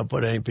Ohtani will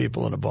put any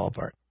people in the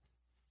ballpark,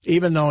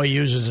 even though he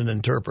uses an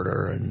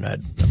interpreter, and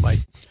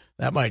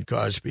that might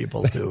cause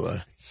people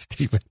to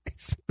Stephen A.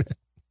 Smith.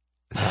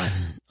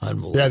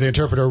 Unbelievable. Yeah, the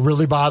interpreter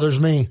really bothers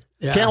me.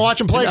 Yeah. Can't watch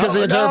him play because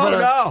the interpreter.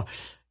 No.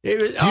 Do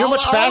you know how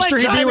much faster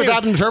he'd be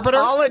without an interpreter?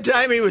 All the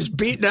time he was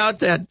beating out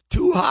that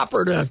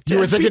two-hopper to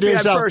 10 feet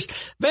at first.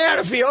 Man,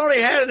 if he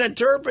only had an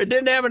interpreter,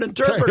 didn't have an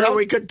interpreter, Yep.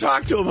 we could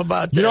talk to him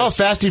about this. You know how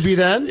fast he'd be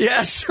then?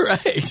 Yes,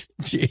 right.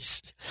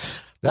 Jeez.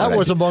 That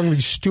was among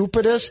the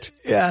stupidest.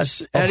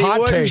 Yes, and he hot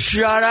wouldn't takes.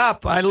 shut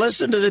up. I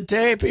listened to the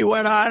tape. He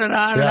went on and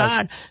on and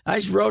on.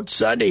 I wrote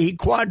Sunday. He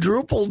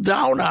quadrupled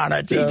down on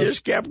it. Yes. He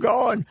just kept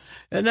going.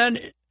 And then,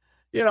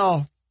 you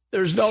know,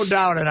 there's no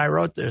doubt, and I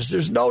wrote this,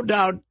 there's no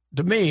doubt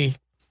to me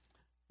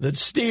that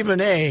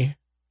Stephen A.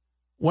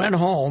 went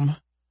home,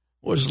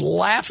 was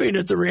laughing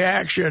at the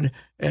reaction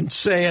and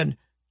saying,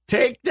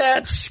 take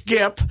that,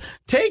 Skip.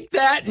 Take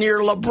that in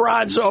your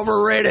LeBron's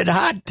overrated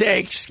hot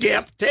take,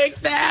 Skip. Take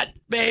that,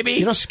 baby.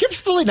 You know,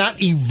 Skip's really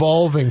not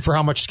evolving for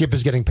how much Skip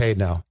is getting paid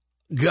now.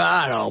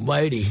 God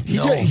almighty.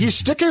 He's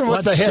sticking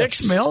with the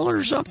hits. $6 million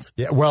or something?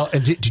 Yeah, well,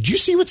 and did you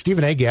see what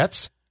Stephen A.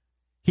 gets?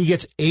 He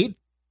gets 8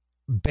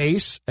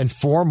 base and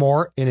 4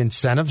 more in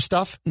incentive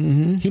stuff.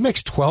 Mm-hmm. He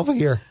makes 12 a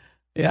year.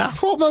 Yeah.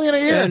 $12 million a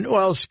year. And,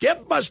 well,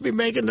 Skip must be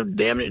making them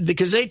damn,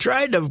 because they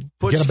tried to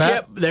put Get him Skip.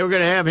 back? They were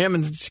going to have him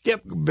and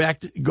Skip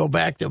go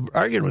back to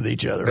arguing with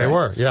each other. They right?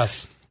 were,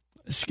 yes.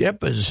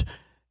 Skip is,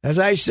 as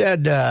I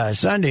said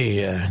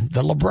Sunday,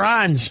 the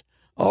LeBron's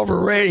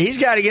overrated. He's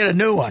got to get a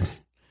new one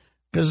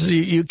because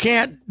you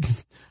can't.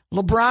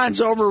 LeBron's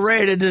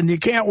overrated, and you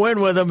can't win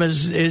with him.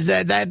 Is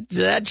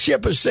that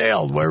ship has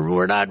sailed?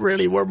 We're not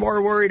really. We're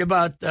more worried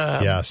about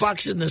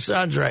Bucks and the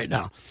Suns right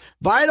now.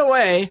 By the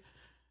way,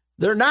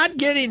 they're not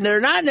in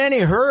any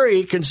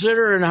hurry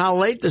considering how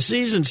late the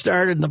season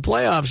started and the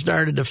playoffs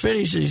started to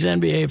finish these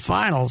NBA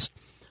finals.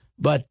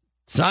 But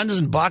Suns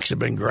and Bucks have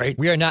been great.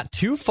 We are not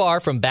too far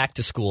from back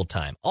to school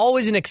time.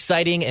 Always an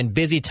exciting and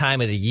busy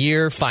time of the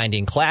year,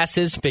 finding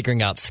classes,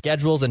 figuring out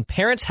schedules, and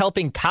parents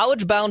helping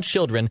college-bound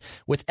children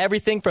with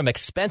everything from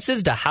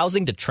expenses to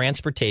housing to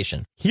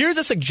transportation. Here's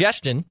a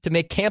suggestion to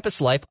make campus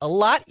life a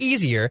lot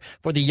easier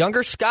for the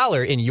younger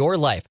scholar in your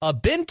life. A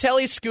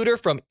Bintelli scooter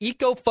from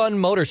EcoFun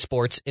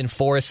Motorsports in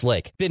Forest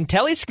Lake.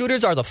 Bintelli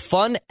scooters are the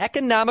fun,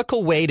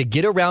 economical way to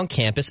get around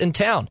campus and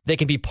town. They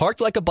can be parked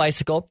like a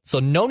bicycle, so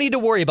no need to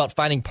worry about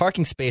finding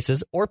parking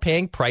spaces or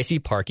paying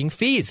pricey parking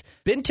fees.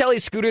 Bintelli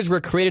scooters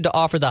were created to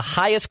offer the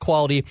highest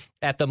quality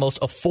at the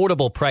most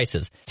affordable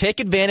prices.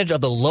 Take advantage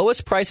of the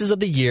lowest prices of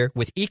the year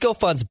with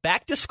EcoFund's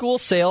back-to-school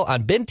sale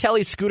on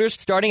Bintelli scooters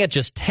starting at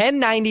just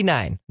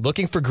 $10.99.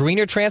 Looking for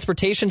greener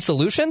transportation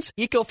solutions?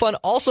 EcoFund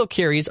also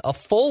carries a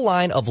full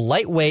line of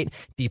lightweight,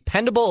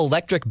 dependable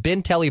electric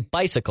Bintelli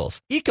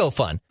bicycles.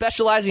 EcoFund,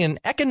 specializing in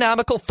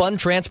economical, fun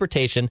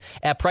transportation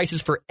at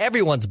prices for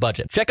everyone's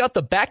budget. Check out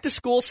the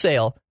back-to-school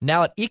sale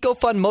now at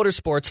EcoFund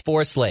Motorsports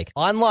Forest Lake.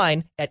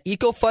 Online at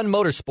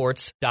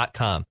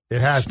ecofundmotorsports.com. It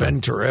has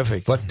been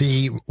terrific. But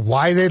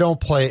why they don't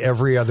play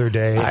every other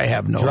day, I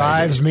have no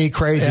drives idea. me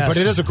crazy. Yes. But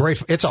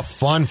it's a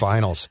fun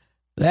finals.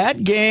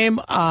 That game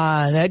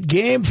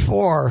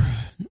for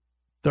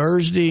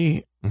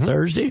Thursday,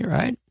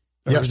 right?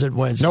 Or Yes. was it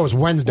Wednesday? No, it was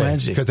Wednesday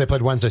Wednesday. because they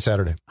played Wednesday,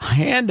 Saturday.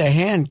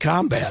 Hand-to-hand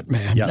combat,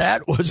 man. Yes.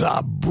 That was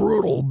a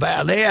brutal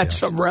battle. They had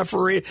some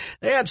referee.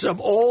 They had some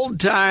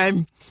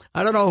old-time,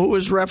 I don't know who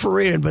was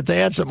refereeing, but they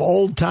had some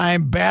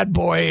old-time bad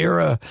boy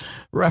era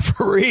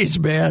referees,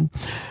 man.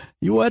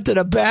 You went to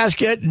the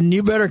basket, and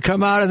you better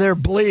come out of there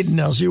bleeding,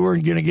 else you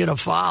weren't going to get a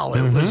foul.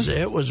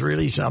 It was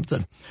really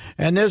something.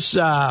 And this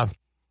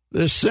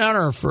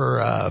center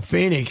for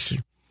Phoenix,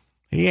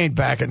 he ain't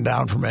backing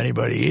down from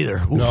anybody either.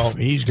 Oof, No,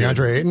 he's good.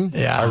 DeAndre Ayton?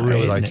 Yeah, I really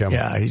Ayton, like him.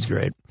 Yeah, he's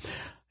great.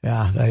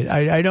 Yeah,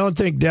 I don't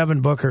think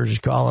Devin Booker is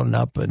calling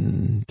up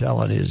and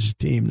telling his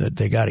team that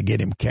they got to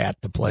get him Cat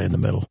to play in the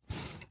middle.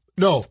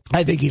 No.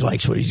 I think he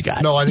likes what he's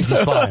got. No, I think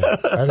he's fine.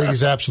 I think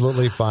he's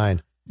absolutely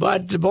fine.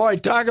 But, boy,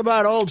 talk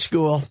about old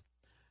school.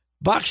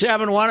 Bucks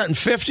haven't won it in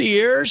 50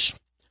 years,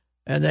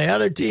 and the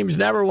other teams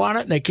never won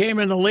it, and they came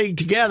in the league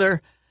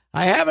together.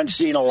 I haven't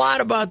seen a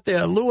lot about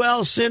the Lou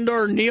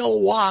Alcindor, Neil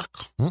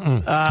Walk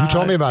You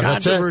told me about it.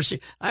 controversy.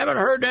 That's it. I haven't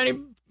heard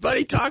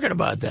anybody talking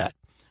about that.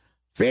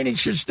 Phoenix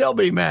should still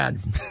be mad.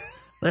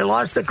 They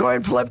lost the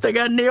coin flip. They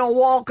got Neil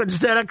Walk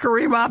instead of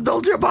Kareem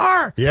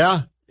Abdul-Jabbar.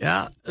 Yeah.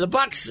 Yeah, the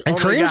Bucks. And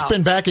Kareem's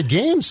been back at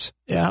games.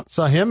 Yeah.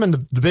 Saw him and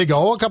the Big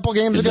O a couple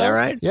games ago. Is that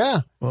right?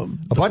 Yeah. Well,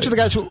 a bunch of the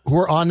guys who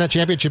were on that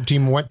championship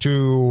team went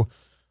to,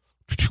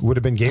 would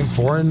have been game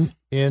 4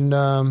 in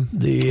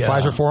the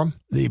Pfizer Forum.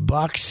 The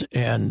Bucks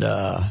and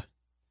that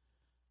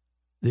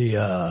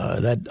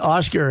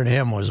Oscar and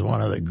him was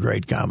one of the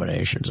great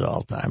combinations of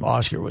all time.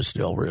 Oscar was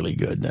still really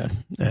good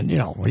then. And,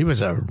 he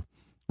was a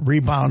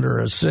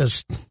rebounder,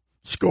 assist,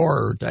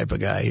 scorer type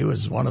of guy. He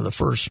was one of the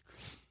first.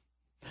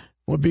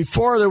 Well,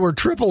 before there were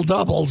triple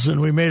doubles,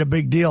 and we made a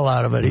big deal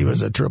out of it. He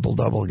was a triple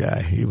double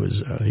guy. He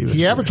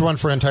averaged one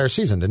for an entire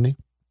season, didn't he?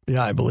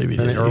 Yeah, I believe he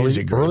did. Early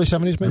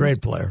 70s, maybe?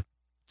 Great player.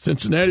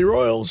 Cincinnati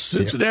Royals.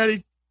 Cincinnati. Yeah.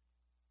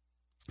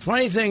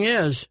 Funny thing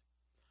is,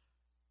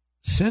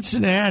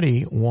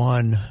 Cincinnati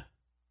won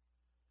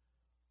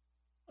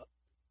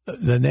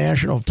the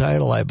national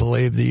title, I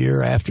believe, the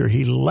year after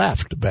he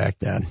left back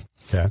then.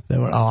 Yeah.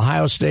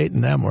 Ohio State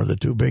and them were the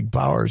two big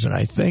powers, and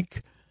I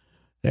think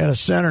they had a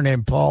center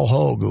named Paul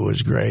Hogue who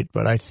was great,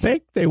 but I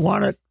think they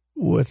won it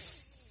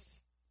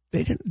with –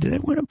 did they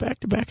win it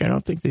back-to-back? I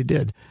don't think they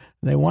did.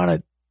 They won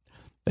it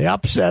 – they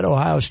upset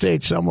Ohio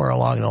State somewhere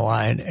along the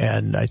line,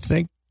 and I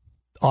think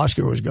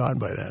Oscar was gone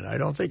by then. I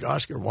don't think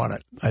Oscar won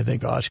it. I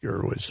think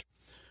Oscar was,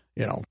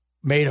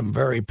 made him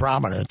very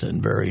prominent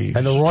and very –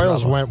 And the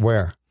Royals went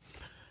where?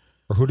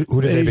 Or who did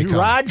they become?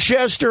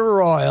 Rochester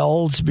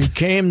Royals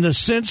became the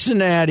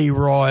Cincinnati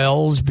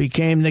Royals,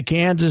 became the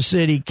Kansas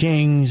City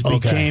Kings,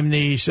 became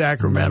the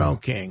Sacramento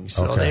Kings.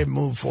 So they've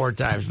moved 4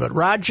 times. But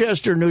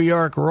Rochester, New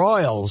York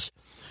Royals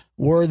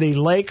were the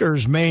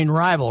Lakers' main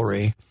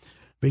rivalry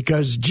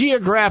because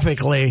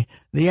geographically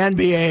the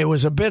NBA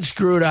was a bit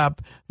screwed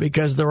up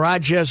because the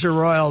Rochester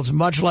Royals,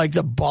 much like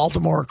the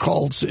Baltimore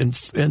Colts in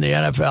the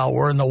NFL,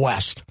 were in the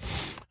West.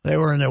 They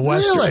were in the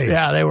West. Really?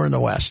 Yeah, they were in the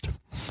West.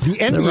 The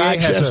NBA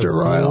has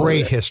a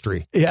great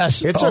history.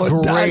 Yes. It's a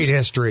great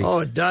history. Oh,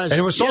 it does. And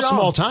it was so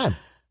small time.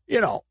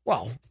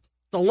 Well,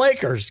 the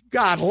Lakers,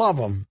 God love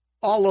them,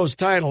 all those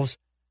titles,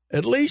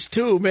 at least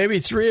 2, maybe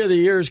 3 of the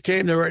years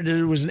came there.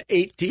 It was an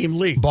 8-team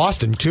league.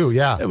 Boston, too,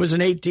 yeah. It was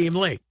an 8-team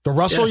league. The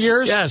Russell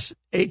years? Yes,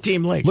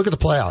 8-team league. Look at the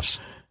playoffs.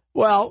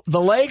 Well,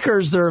 the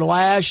Lakers, their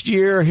last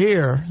year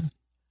here,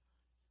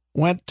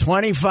 went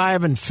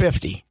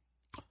 25-50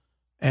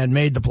 and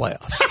made the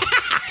playoffs.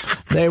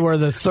 They were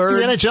the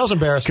third. The NHL's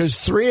embarrassed. Because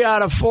 3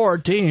 out of 4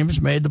 teams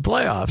made the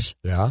playoffs.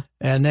 Yeah.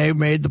 And they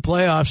made the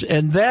playoffs.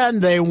 And then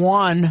they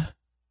won.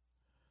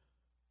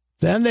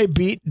 Then they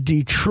beat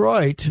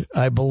Detroit,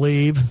 I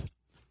believe,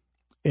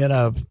 in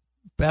a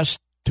best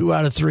 2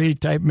 out of 3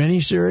 type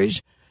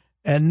miniseries.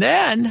 And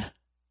then,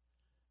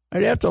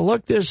 I'd have to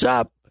look this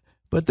up,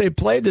 but they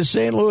played the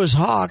St. Louis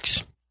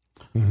Hawks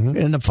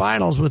in the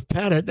finals with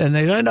Pettit, and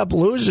they ended up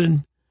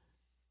losing.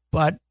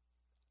 But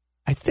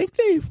I think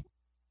they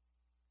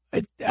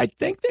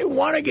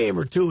won a game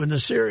or 2 in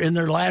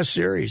their last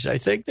series. I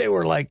think they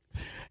were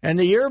and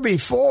the year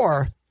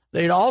before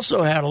they'd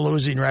also had a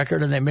losing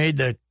record, and they made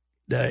the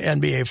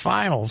NBA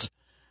Finals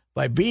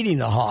by beating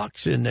the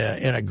Hawks in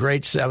a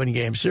great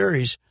 7-game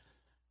series,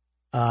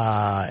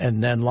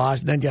 and then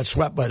lost. Then got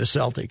swept by the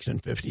Celtics in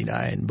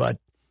 '59.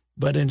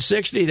 But in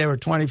 '60 they were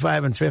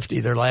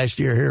 25-50. Their last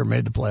year here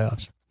made the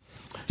playoffs.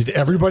 Did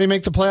everybody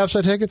make the playoffs?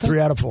 I take it. 3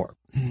 out of 4.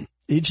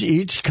 The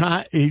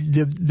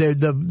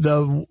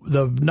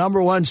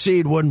number 1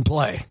 seed wouldn't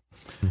play,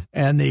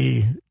 and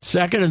the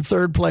second and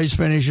third place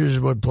finishers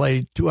would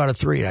play 2 out of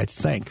 3, I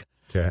think.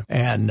 Okay,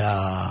 and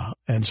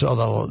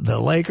so the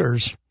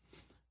Lakers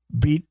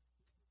beat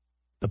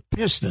the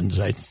Pistons,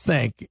 I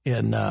think,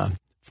 in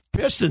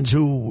Pistons,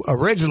 who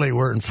originally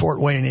were in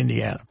Fort Wayne,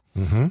 Indiana.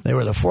 They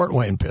were the Fort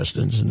Wayne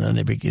Pistons, and then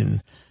they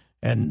began,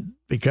 and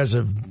because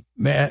of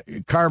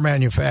car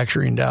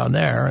manufacturing down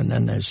there, and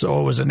then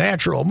so it was a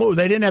natural move.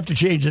 They didn't have to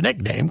change the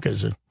nickname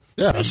because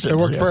Pistons, it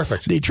worked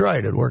perfect.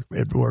 Detroit, it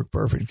worked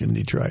perfect in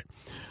Detroit.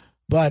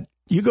 But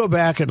you go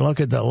back and look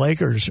at the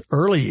Lakers'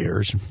 early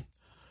years,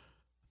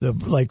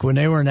 like when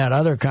they were in that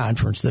other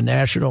conference,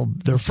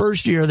 their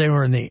first year they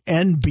were in the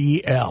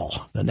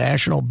NBL, the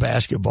National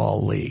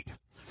Basketball League,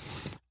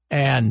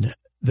 and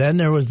then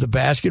there was the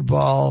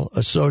Basketball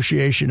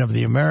Association of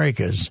the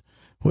Americas,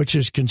 which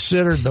is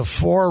considered the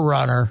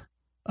forerunner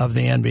of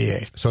the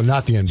NBA. So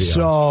not the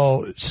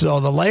NBA. So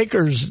the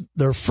Lakers,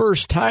 their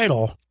first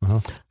title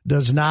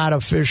does not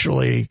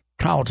officially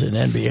count in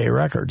NBA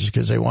records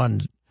because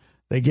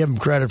they give them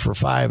credit for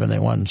 5 and they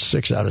won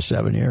 6 out of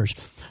 7 years.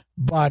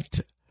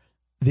 But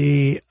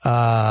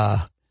you're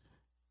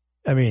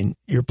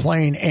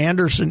playing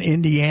Anderson,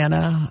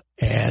 Indiana,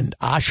 and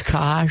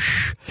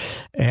Oshkosh,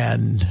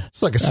 and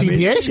it's like a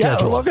CBA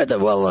schedule. Yeah, look at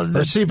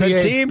CBA the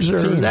teams are.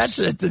 That's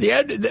it. The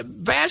end. The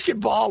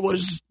basketball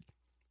was.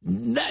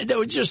 There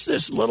was just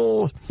this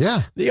little.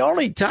 Yeah. The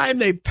only time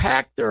they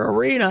packed their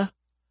arena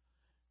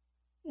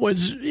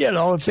was,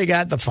 if they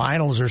got the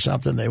finals or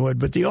something, they would.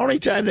 But the only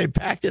time they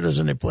packed it was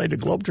when they played the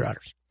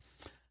Globetrotters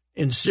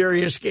in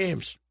serious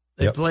games.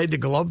 They played the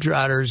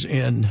Globetrotters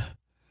in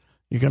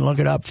You can look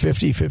it up,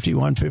 50,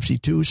 51,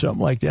 52,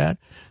 something like that.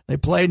 They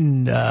played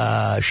in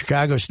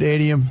Chicago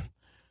Stadium,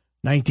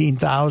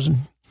 19,000,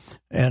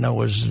 and it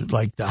was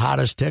like the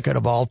hottest ticket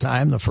of all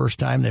time the first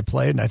time they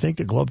played, and I think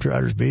the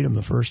Globetrotters beat them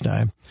the first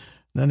time.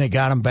 Then they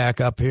got them back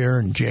up here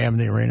and jammed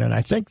the arena, and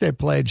I think they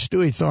played.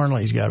 Stewie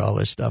Thornley's got all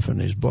this stuff in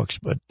his books,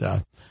 but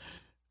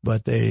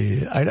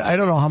they I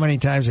don't know how many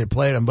times they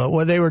played them, but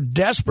when they were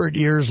desperate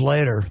years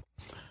later,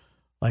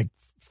 like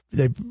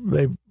they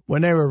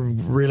when they were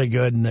really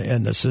good and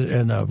the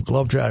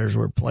Globetrotters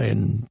were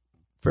playing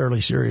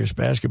fairly serious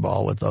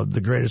basketball with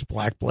the greatest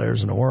black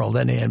players in the world,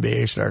 then the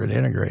NBA started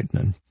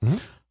integrating, and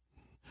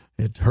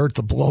it hurt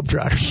the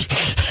Globetrotters.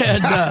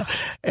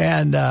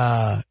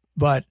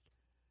 But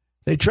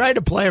they tried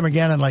to play them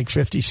again in like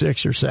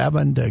 56 or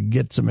 7 to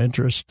get some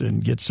interest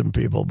and get some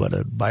people,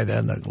 but by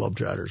then the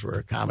Globetrotters were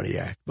a comedy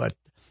act. But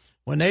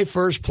when they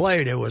first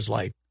played, it was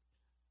like,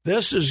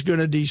 this is going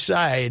to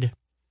decide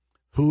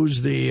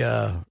who's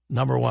the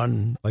number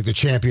one, like the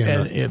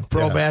champion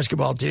pro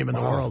basketball team in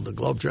the world. The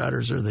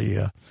Globetrotters or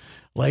the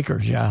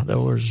Lakers. Yeah, that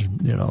was,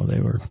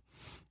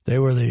 they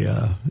were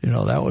the,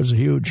 that was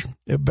huge.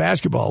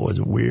 Basketball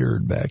was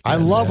weird back then. I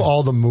love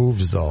all the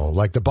moves, though.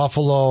 Like the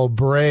Buffalo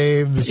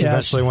Braves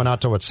eventually went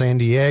out to San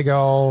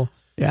Diego.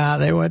 Yeah,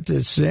 they went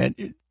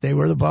to they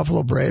were the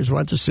Buffalo Braves,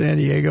 went to San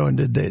Diego, and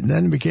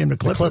then became the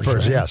Clippers. The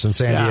Clippers, right? Yes, in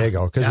San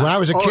Diego. Because when I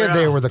was a kid,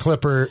 they were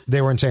the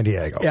they were in San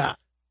Diego. Yeah.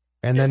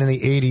 And then in the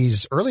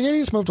 80s, early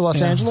 80s, moved to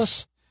Los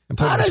Angeles. And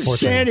played How does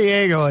San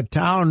Diego, a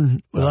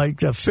town, like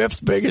the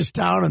 5th biggest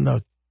town in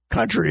the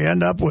country,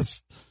 end up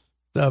with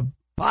the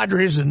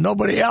Padres and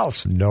nobody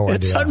else? No idea.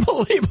 It's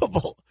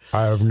unbelievable.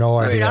 I have no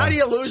idea. I mean, how do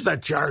you lose the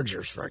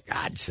Chargers, for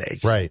God's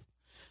sakes? Right.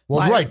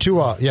 Well,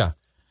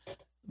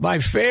 My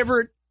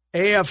favorite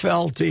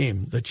AFL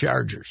team, the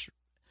Chargers.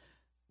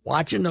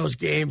 Watching those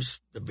games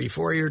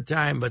before your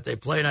time, but they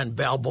played on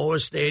Balboa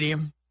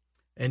Stadium,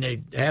 and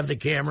they have the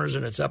cameras,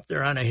 and it's up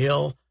there on a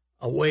hill,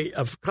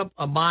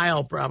 a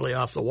mile probably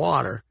off the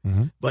water,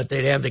 but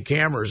they'd have the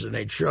cameras, and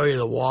they'd show you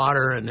the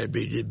water, and it'd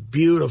be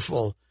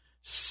beautiful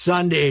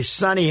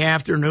sunny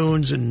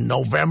afternoons in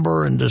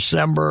November and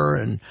December,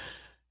 and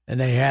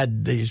they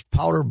had these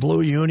powder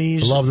blue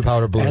unis. I love the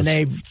powder blues. And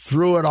they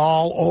threw it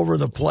all over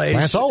the place.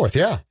 Lance Allworth,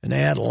 yeah. And they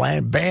had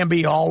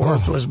Bambi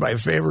Allworth was my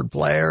favorite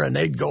player, and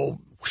they'd go.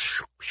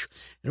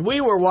 And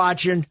we were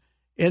watching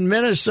in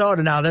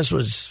Minnesota. Now, this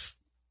was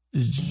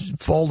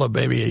Fulda,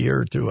 maybe a year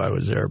or two I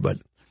was there, but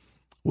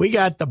we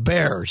got the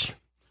Bears,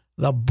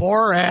 the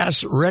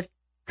bore-ass Rick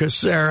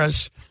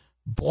Caceres,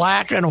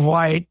 black and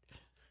white.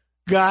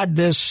 God,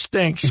 this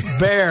stinks.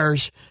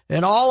 Bears.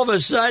 And all of a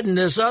sudden,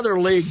 this other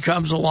league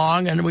comes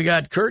along, and we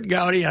got Kurt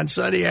Gowdy on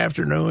Sunday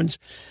afternoons,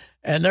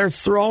 and they're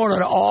throwing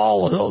it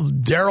all.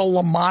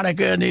 Daryl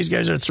LaMonica and these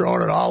guys are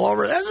throwing it all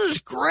over. This is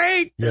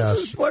great. Yes.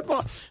 This is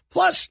football.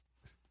 Plus,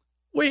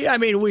 we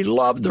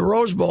loved the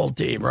Rose Bowl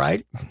team,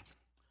 right?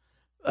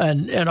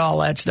 And all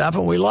that stuff,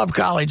 and we love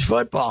college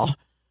football.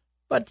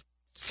 But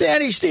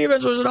Sandy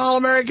Stevens was an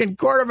All-American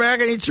quarterback,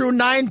 and he threw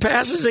 9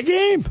 passes a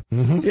game.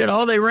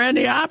 They ran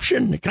the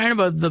option, kind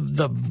of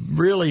the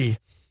really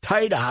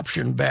tight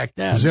option back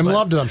then. Zim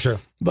loved it, I'm sure.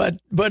 But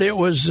it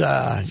was,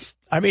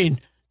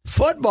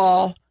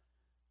 football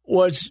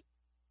was,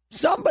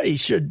 somebody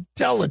should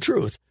tell the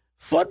truth.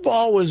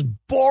 Football was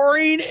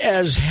boring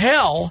as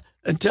hell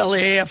until the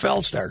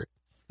AFL started.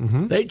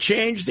 They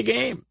changed the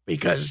game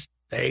because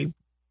they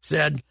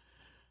said,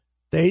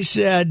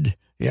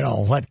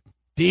 what?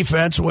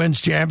 Defense wins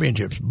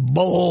championships.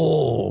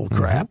 Bull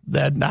crap.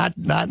 That not.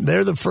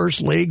 They're the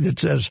first league that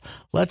says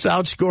let's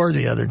outscore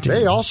the other team.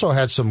 They also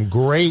had some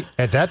great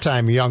at that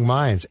time young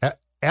minds.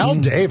 Al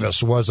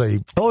Davis was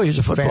he's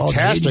a football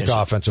fantastic genius.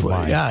 Offensive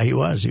mind. Yeah, he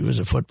was. He was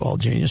a football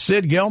genius.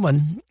 Sid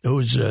Gilman,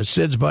 who's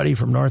Sid's buddy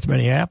from North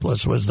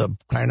Minneapolis, was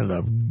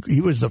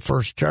he was the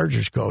first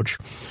Chargers coach,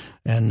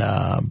 and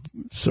I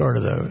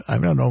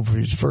don't know if he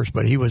was the first,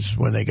 but he was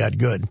when they got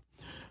good.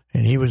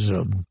 And he was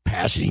a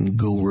passing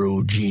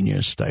guru,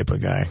 genius type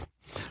of guy.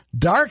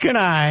 Dark and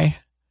I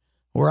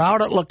were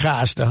out at La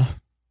Costa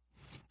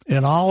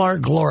in all our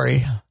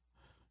glory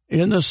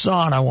in the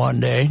sauna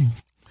one day,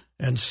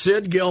 and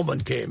Sid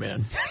Gilman came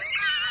in.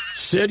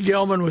 Sid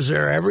Gilman was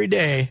there every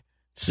day.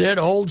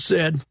 Old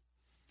Sid,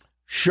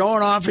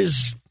 showing off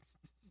his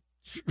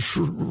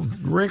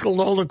wrinkled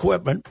old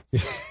equipment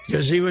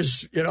because he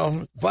was,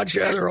 a bunch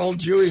of other old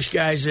Jewish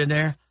guys in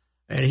there.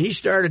 And he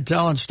started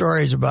telling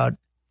stories about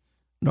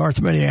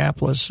North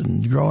Minneapolis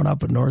and growing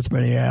up in North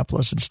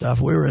Minneapolis and stuff.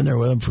 We were in there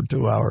with him for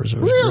 2 hours.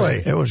 It was really?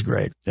 Great. It was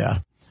great. Yeah.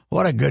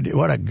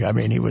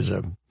 He was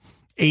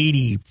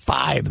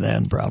 85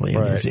 then, probably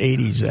in his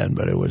 80s then,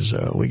 but it was,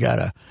 we got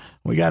a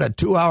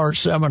 2-hour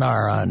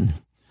seminar on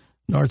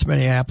North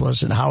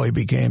Minneapolis and how he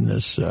became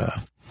this,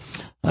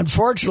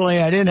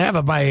 unfortunately, I didn't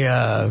have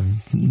my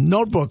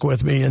notebook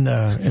with me in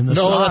the sauna.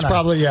 No, that's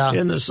probably,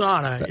 in the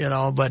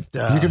sauna, but.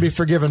 You can be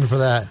forgiven for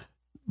that.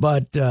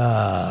 But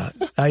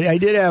I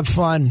did have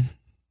fun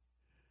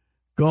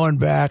going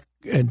back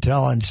and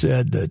telling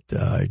Sid that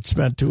I'd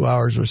spent 2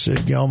 hours with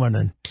Sid Gilman,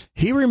 and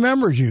he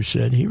remembered you,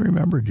 Sid. He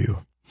remembered you.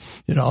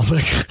 You know,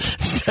 like,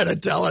 instead of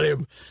telling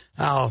him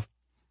how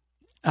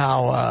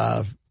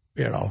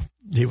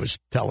he was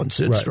telling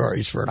Sid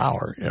stories for an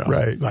hour, you know.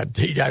 Right. But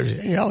he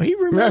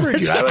remembered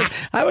you.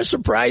 I was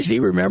surprised he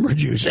remembered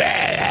you.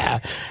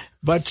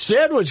 But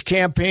Sid was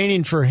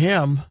campaigning for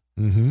him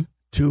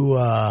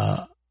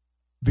to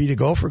be the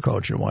Gopher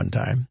coach at one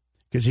time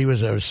because he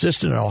was an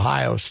assistant at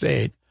Ohio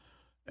State,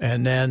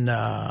 and then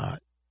I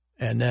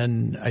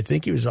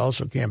think he was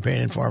also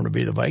campaigning for him to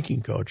be the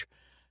Viking coach.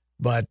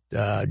 But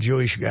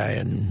Jewish guy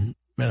in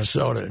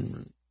Minnesota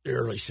in the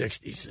early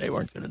 '60s, they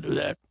weren't going to do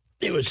that.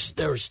 There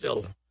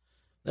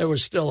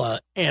was still a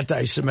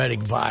anti-Semitic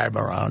vibe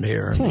around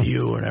here in the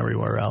U and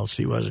everywhere else.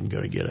 He wasn't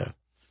going to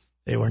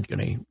they weren't going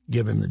to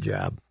give him the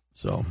job.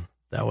 So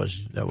that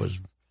was.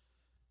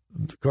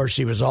 Of course,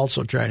 he was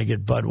also trying to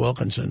get Bud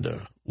Wilkinson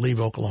to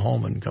leave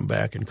Oklahoma and come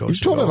back and coach.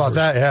 You told me about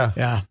that,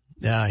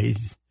 yeah.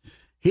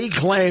 He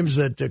claims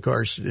that, of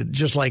course,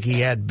 just like he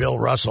had Bill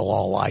Russell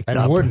all locked up.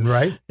 And Wooden,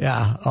 right?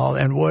 Yeah,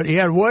 he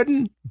had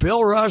Wooden,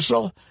 Bill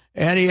Russell,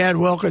 and he had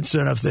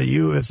Wilkinson if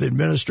the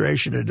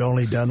administration had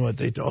only done what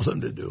they told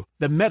them to do.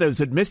 The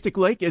Meadows at Mystic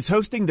Lake is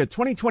hosting the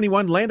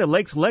 2021 Land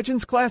O'Lakes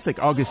Legends Classic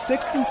August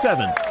 6th and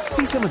 7th.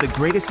 See some of the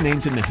greatest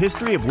names in the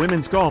history of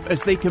women's golf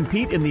as they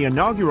compete in the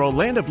inaugural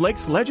Land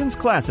O'Lakes Legends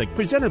Classic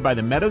presented by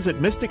the Meadows at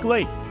Mystic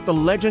Lake. The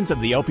Legends of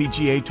the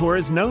LPGA Tour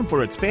is known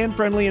for its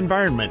fan-friendly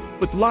environment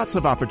with lots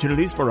of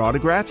opportunities for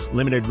autographs,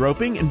 limited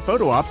roping, and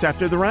photo ops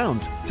after the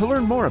rounds. To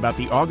learn more about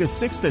the August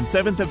 6th and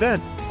 7th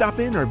event, stop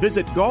in or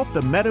visit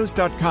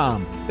golfthemeadows.com.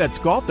 That's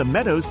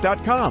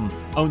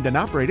golfthemeadows.com. Owned and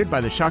operated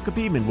by the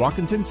Shakopee and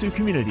Walkinton Sioux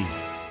community.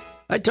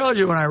 I told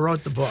you when I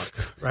wrote the book,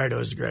 right? It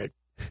was great.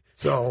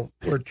 So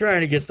we're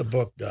trying to get the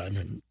book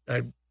done.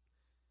 And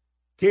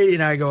Katie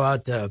and I go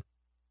out to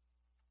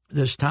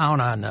this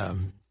town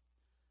on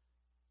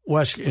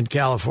west in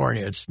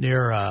California. It's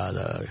near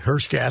the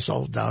Hearst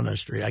Castle down the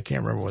street. I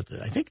can't remember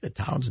I think the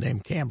town's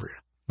named Cambria.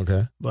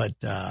 Okay. But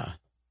it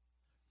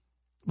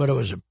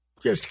was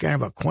just kind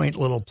of a quaint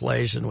little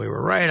place, and we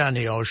were right on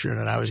the ocean,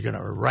 and I was going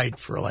to write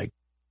for like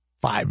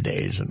 5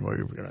 days, and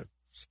we were going to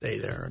stay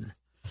there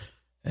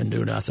and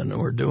do nothing. And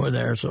we're doing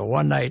there. So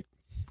one night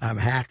I'm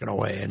hacking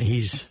away, and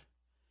he's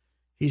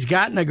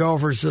gotten the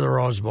Gophers to the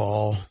Rose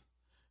Bowl,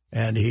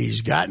 and he's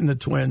gotten the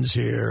Twins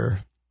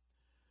here,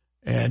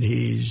 and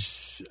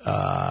he's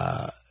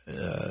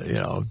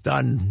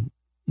done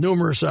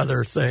numerous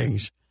other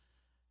things.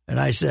 And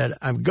I said,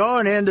 I'm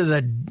going into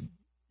the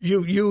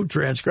You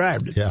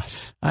transcribed it.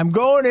 Yes. I'm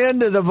going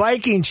into the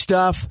Viking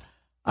stuff.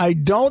 I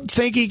don't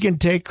think he can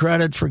take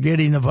credit for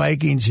getting the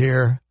Vikings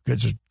here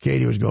because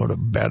Katie was going to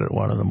bed at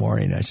 1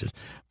 a.m. I said,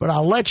 but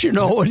I'll let you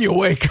know when you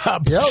wake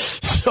up. Yep.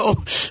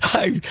 So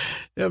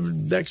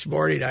next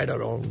morning, I don't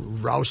know,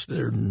 roused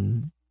her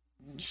and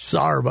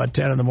saw her about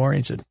 10 a.m.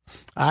 and said,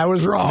 I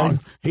was wrong.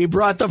 He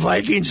brought the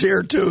Vikings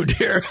here too,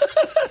 dear.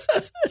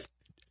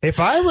 If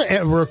I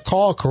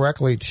recall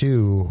correctly,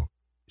 too,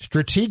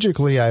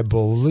 strategically, I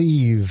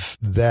believe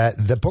that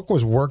the book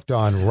was worked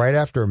on right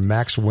after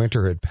Max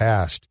Winter had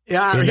passed.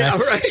 Yeah,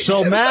 right.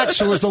 So Max,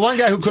 who was the one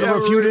guy who could have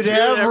refuted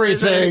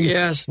everything,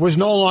 yes, was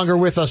no longer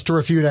with us to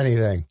refute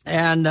anything.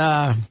 And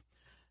now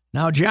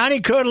Johnny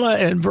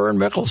Kudla and Vern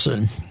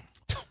Mickelson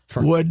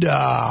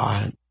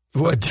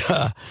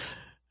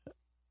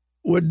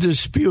would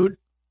dispute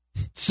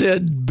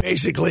Sid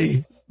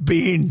basically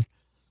being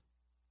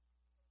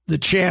the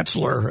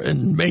chancellor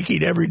and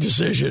making every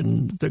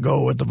decision to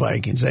go with the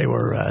Vikings. They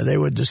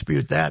would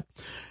dispute that.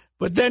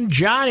 But then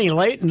Johnny,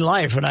 late in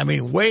life, and I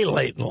mean way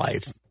late in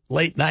life,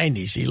 late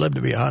 90s, he lived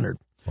to be 100.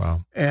 Wow.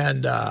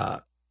 And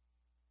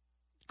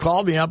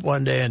called me up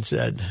one day and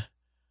said,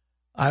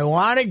 I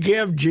want to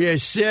give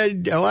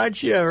Sid, I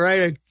want you to write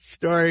a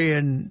story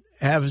and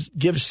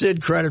give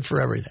Sid credit for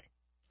everything.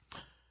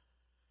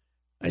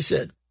 I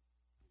said,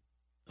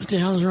 what the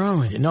hell is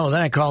wrong with you? No,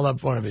 then I called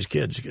up one of his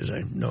kids because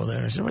I know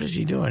that. I said, what is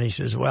he doing? He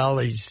says, well,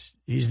 he's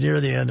near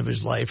the end of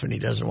his life and he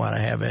doesn't want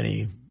to have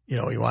any,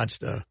 he wants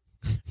to.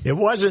 It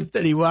wasn't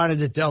that he wanted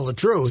to tell the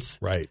truth.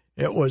 Right.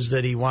 It was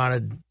that he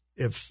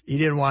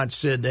didn't want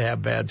Sid to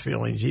have bad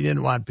feelings. He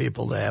didn't want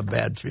people to have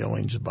bad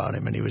feelings about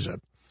him. And he was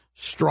a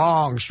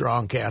strong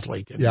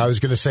Catholic. Yeah, I was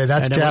going to say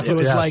that's Catholic. It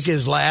was like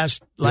his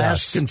last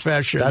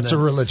confession. That's a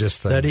religious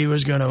thing. That he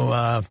was going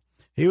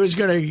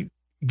to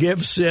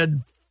give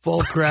Sid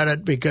full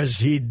credit because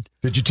he'd.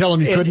 Did you tell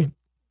him you couldn't?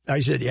 I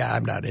said, yeah,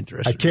 I'm not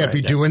interested. I can't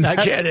be doing that.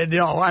 I can't.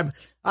 No,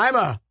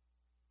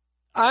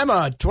 I'm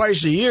a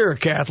twice a year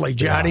Catholic,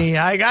 Johnny.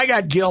 Yeah. I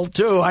got guilt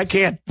too. I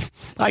can't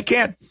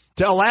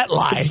tell that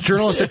lie.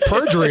 Journalistic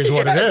perjury is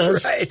what it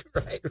is. Right.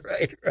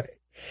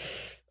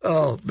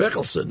 Oh,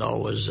 Mickelson, though,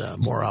 was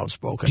more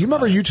outspoken. Do you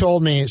remember you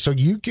told me, so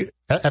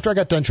after I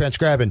got done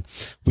transcribing,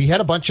 we had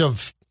a bunch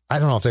of, I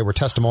don't know if they were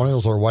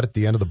testimonials or what at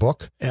the end of the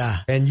book. Yeah.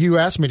 And you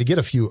asked me to get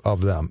a few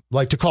of them,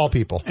 like to call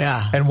people.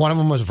 Yeah. And one of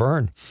them was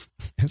Vern.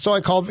 And so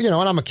I called, and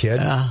I'm a kid.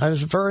 Yeah. I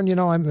was, Vern,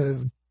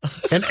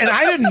 And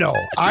I didn't know.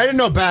 I didn't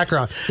know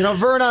background.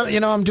 Vern,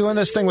 I'm doing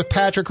this thing with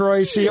Patrick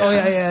Reusse. Yeah. Oh,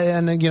 yeah.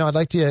 And, I'd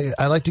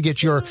like to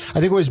get your, I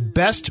think it was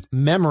best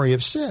memory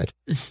of Sid.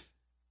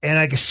 And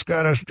I just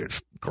got a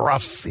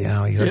gruff, he's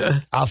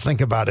like, I'll think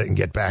about it and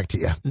get back to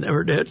you.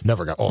 Never did?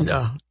 Never got. Oh,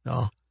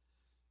 no.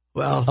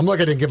 Well, I'm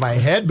looking to get my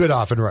head bit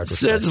off in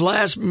retrospect. Sid's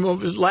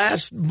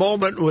last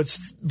moment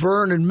with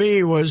Vern and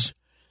me was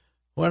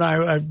when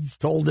I've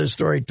told this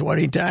story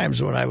 20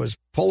 times, when I was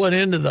pulling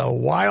into the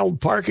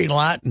Wild parking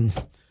lot and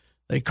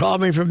they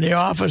called me from the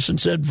office and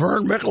said,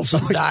 Vern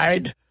Mickelson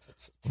died.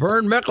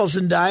 Vern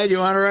Mickelson died. You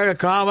want to write a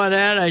column on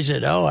that? I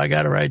said, I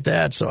got to write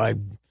that. So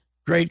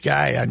great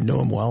guy. I knew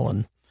him well.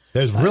 And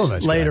there's real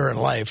nice later guy. In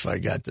life, I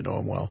got to know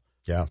him well.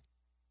 Yeah.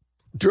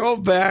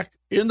 Drove back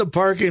in the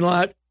parking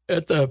lot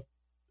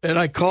and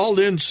I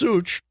called in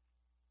Such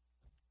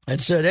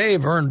and said, hey,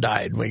 Vern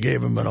died. We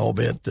gave him an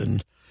obit.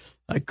 And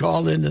I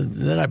called in and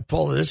then I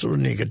pulled this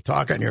when you could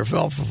talk on your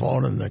cell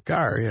phone in the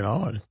car,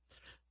 and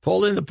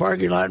pulled in the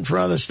parking lot in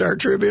front of the Star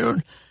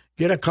Tribune,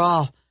 get a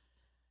call.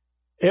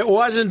 It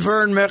wasn't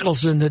Vern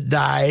Mickelson that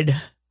died.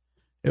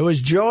 It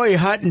was Joey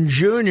Hutton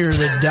Jr.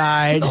 that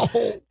died.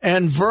 No.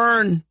 And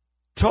Vern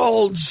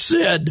told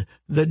Sid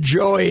that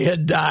Joey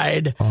had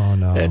died. Oh,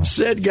 no. And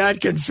Sid got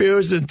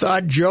confused and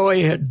thought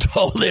Joey had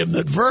told him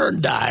that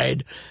Vern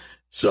died.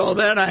 So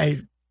then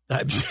I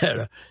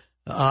said,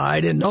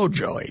 I didn't know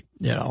Joey.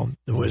 It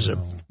was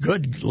a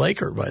good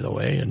Laker, by the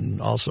way, and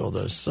also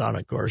the son,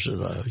 of course, of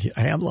the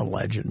Hamlin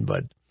legend.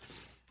 But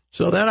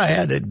so then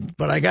I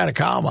got a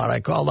column out. I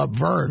called up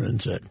Vern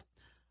and said,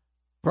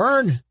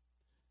 Vern,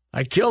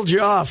 I killed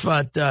you off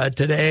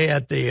today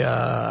at the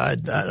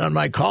on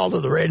my call to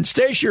the radio. In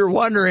case you're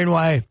wondering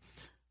why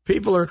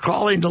people are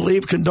calling to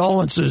leave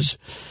condolences.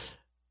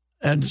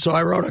 And so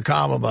I wrote a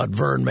column about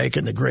Vern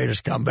making the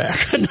greatest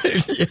comeback in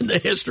the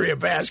history of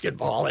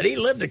basketball. And he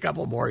lived a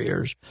couple more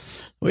years.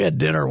 We had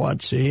dinner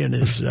once. He and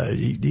his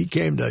he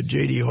came to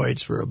J.D.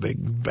 Hoyt's for a big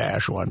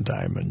bash one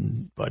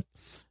time, but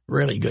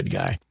really good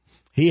guy.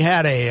 He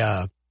had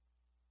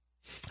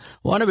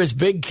one of his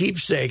big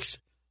keepsakes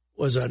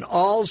was an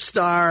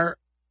all-star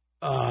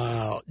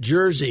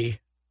jersey,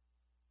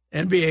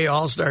 NBA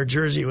All-Star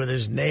jersey with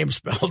his name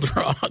spelled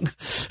wrong.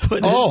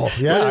 With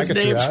his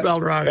name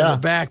spelled wrong on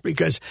the back,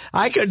 because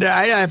I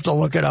have to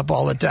look it up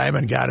all the time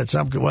and got it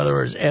whether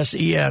it was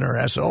S-E-N or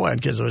S-O-N,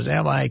 because it was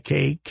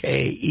M-I-K-K-E-L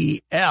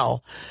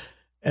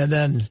and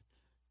then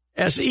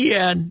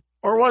S-E-N,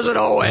 or was it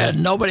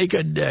O-N? Nobody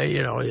could,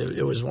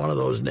 it was one of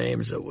those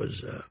names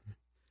that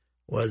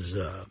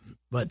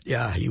but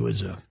yeah, he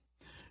was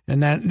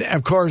and then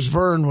of course Sid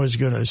was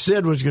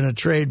going to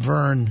trade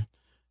Vern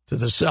to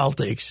the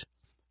Celtics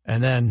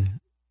and then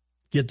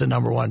get the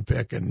number one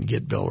pick and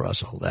get Bill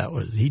Russell.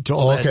 He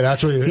told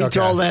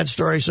told that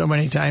story so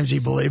many times he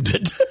believed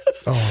it,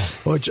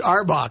 which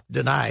Arbach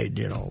denied,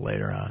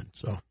 later on.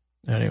 So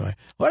anyway,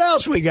 what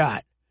else we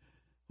got?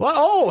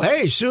 Well,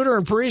 hey, Suter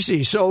and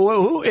Parisi.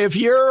 So if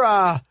you're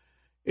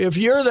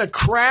the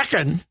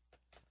Kraken,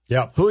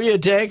 who are you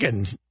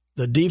taking?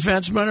 The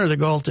defenseman or the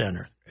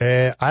goaltender?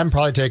 I'm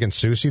probably taking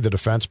Susie, the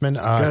defenseman.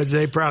 Because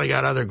they probably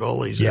got other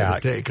goalies they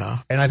could take, huh?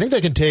 And I think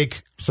they can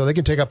take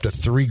up to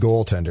 3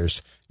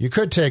 goaltenders. You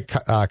could take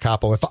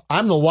Capo. If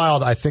I'm the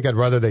Wild, I think I'd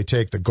rather they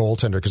take the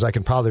goaltender because I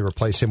can probably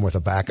replace him with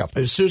a backup.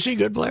 Is Susie a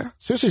good player?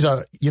 Susie's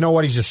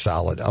he's just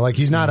solid. Like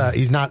he's not.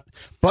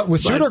 But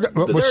with Suter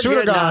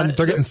gone,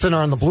 they're getting thinner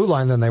on the blue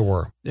line than they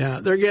were. Yeah,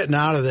 they're getting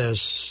out of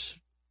this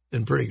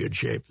in pretty good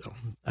shape, though.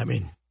 I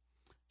mean,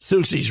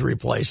 Susie's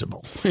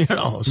replaceable,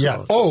 So.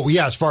 Yeah. Oh,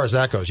 yeah. As far as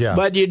that goes, yeah.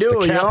 But you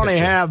do. You only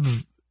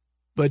have.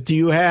 But do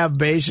you have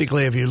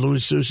basically, if you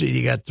lose Susie,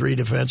 you got 3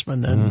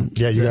 defensemen? Then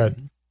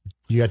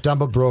you got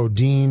Dumba,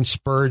 Brodin,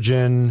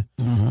 Spurgeon.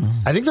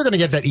 Mm-hmm. I think they're going to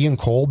get that Ian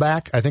Cole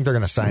back. I think they're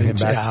going to sign him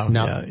back.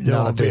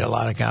 There'll be a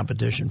lot of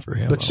competition for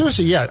him. But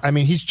Susie, I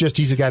mean, he's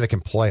a guy that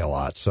can play a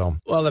lot. So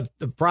well,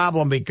 the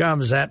problem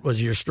becomes that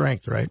was your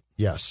strength, right?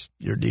 Yes,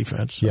 your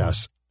defense. So.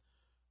 Yes,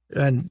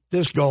 and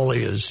this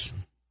goalie is.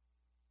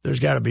 There's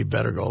got to be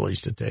better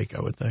goalies to take, I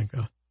would think.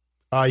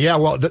 Yeah,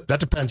 well, that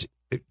depends.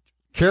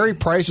 Carey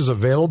Price is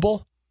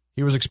available.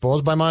 He was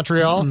exposed by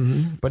Montreal,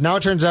 but now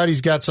it turns out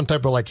he's got some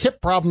type of hip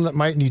problem that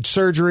might need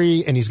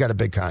surgery, and he's got a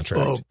big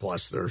contract. Oh,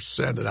 plus they're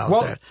sending out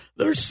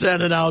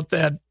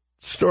that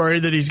story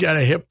that he's got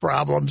a hip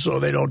problem, so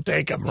they don't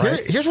take him.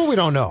 Right? Here's what we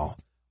don't know.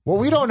 What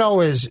we don't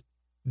know is,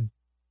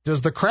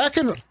 does the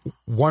Kraken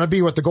want to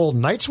be what the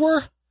Golden Knights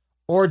were,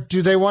 or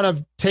do they want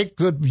to take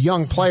good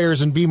young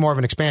players and be more of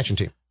an expansion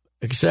team?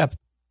 Except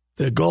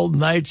the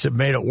Golden Knights have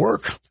made it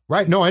work.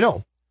 Right. No, I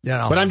know.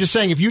 But I'm just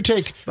saying, if you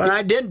take...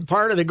 But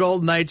part of the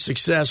Golden Knights'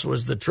 success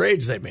was the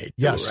trades they made.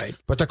 Yes. Too, right?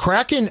 But the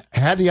Kraken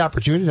had the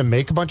opportunity to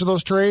make a bunch of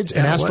those trades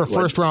and ask for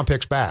first-round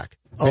picks back.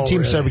 The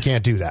team said we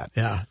can't do that.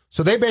 Yeah.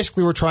 So they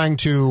basically were trying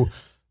to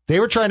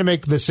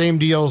make the same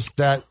deals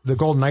that the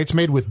Golden Knights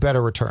made with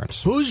better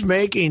returns. Who's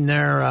making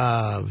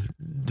their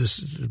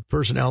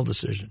personnel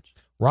decisions?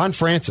 Ron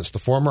Francis, the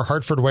former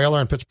Hartford Whaler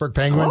and Pittsburgh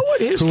Penguin,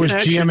 who was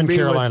GM in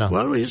Carolina.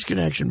 What would his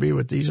connection be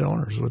with these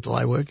owners, with the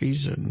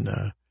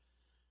Leiwickis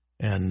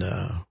And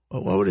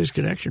what would his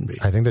connection be?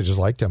 I think they just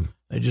liked him.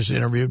 They just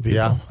interviewed people.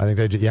 Yeah, I think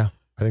they did. Yeah,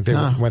 I think they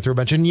went through a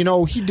bunch. And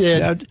he did.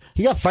 Now,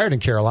 he got fired in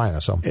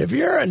Carolina. So if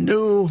you're a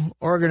new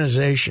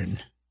organization,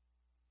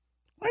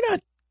 why not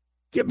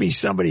give me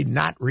somebody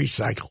not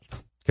recycled?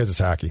 Because it's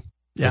hockey.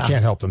 Yeah. They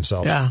can't help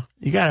themselves. Yeah,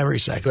 you got to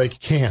recycle. They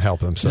can't help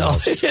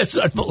themselves. No, it's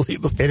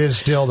unbelievable. It is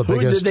still the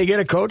biggest. Did they get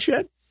a coach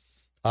yet?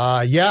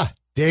 Yeah,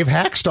 Dave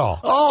Hackstall.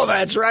 Oh,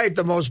 that's right.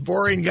 The most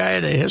boring guy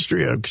in the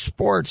history of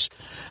sports.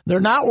 They're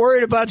not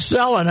worried about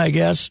selling, I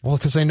guess. Well,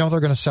 because they know they're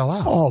going to sell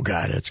out. Oh,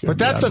 God. But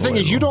that's the thing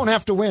is you don't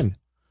have to win.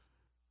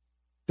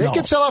 They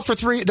can sell out for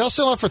they'll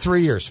sell out for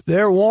 3 years.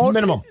 There won't.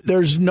 Minimum.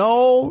 There's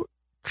no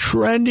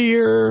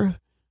trendier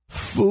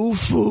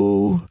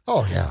foo-foo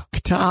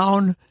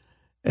town.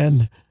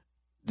 And,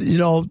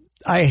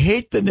 I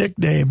hate the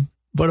nickname,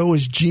 but it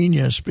was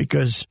genius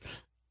because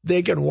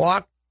they could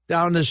walk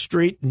down the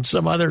street in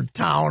some other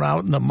town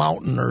out in the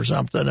mountain or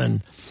something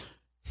and,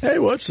 hey,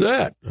 what's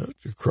that?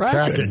 That's a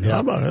Kraken.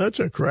 Yeah.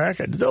 That's a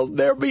Kraken.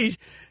 There'll be,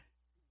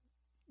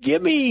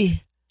 give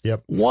me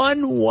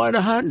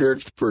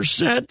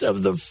 1/100th%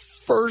 of the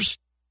first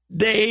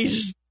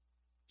day's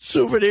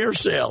souvenir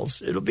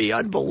sales. It'll be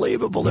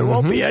unbelievable. There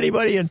won't be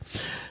anybody in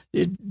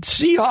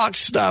Seahawks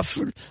stuff.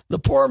 The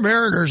poor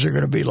Mariners are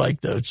going to be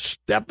like the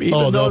step,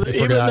 even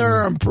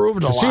they're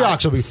improved a lot. The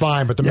Seahawks will be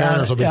fine, but the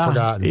Mariners will be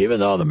forgotten. Even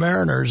though the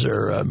Mariners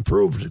are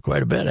improved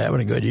quite a bit,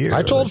 having a good year.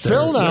 I told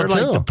Phil now, they're too.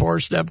 They're like the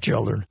poor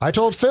stepchildren. I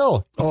told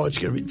Phil. Oh, it's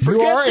going to be.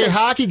 You are a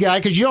hockey guy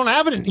because you don't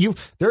have it.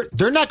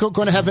 They're not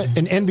going to have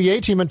an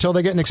NBA team until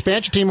they get an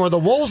expansion team or the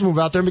Wolves move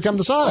out there and become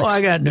the Sonics. Oh,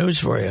 I got news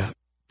for you.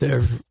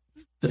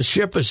 The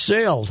ship has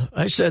sailed.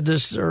 I said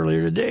this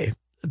earlier today.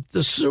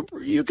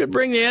 You could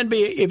bring the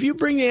NBA. If you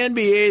bring the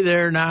NBA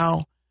there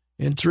now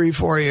in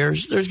 3-4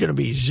 years, there's going to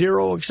be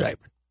zero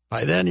excitement.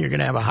 By then, you're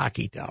going to have a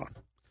hockey town.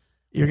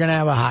 You're going to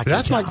have a hockey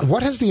town.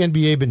 What has the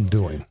NBA been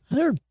doing?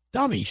 They're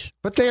dummies.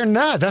 But they are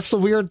not. That's the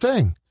weird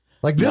thing.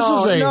 Like this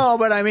No,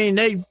 but I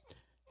mean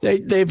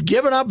they've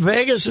given up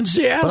Vegas and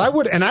Seattle.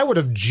 But I would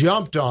have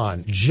jumped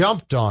on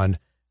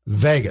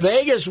Vegas.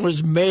 Vegas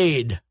was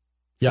made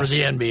for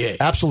the NBA.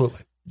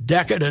 Absolutely.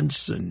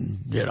 Decadence and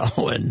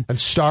and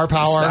star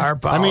power.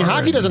 I mean,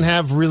 hockey doesn't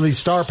have really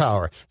star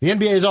power. The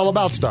NBA is all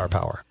about star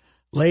power.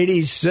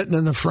 Ladies sitting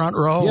in the front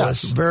row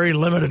with very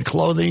limited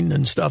clothing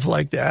and stuff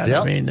like that.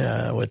 Yep. I mean,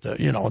 with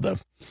the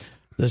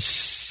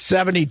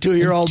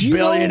 72-year-old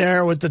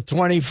billionaire with the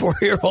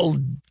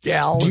 24-year-old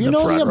gal. Do you in the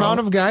know front the row. amount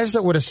of guys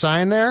that would have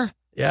signed there?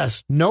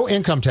 Yes. No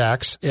income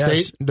tax.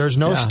 Yes. There's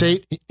no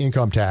state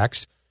income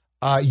tax.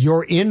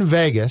 You're in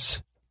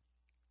Vegas.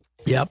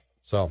 Yep.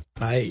 So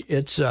I've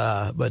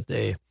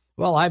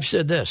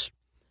said this.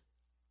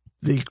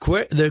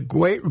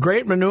 The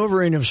great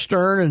maneuvering of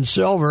Stern and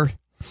Silver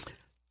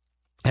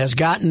has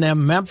gotten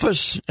them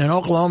Memphis and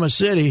Oklahoma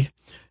City,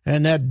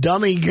 and that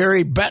dummy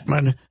Gary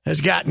Bettman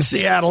has gotten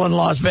Seattle and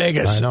Las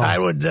Vegas. I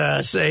would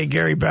say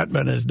Gary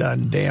Bettman has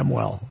done damn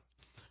well.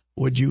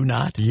 Would you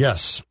not?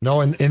 Yes.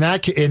 No, in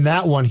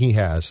that one he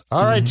has.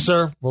 All right,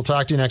 sir. We'll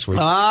talk to you next week.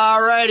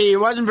 All righty. It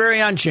wasn't very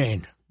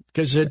Unchained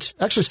because it's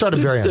actually started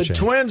very Unchained. The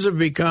Twins have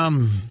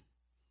become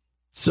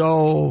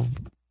so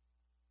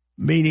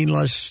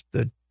meaningless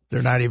that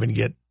they're not even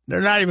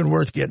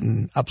worth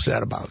getting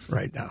upset about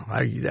right now.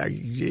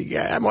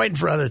 I'm waiting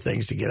for other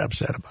things to get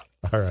upset about.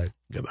 All right.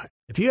 Goodbye.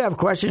 If you have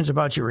questions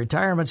about your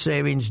retirement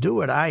savings, do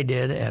what I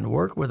did and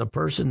work with a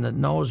person that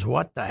knows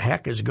what the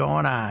heck is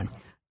going on.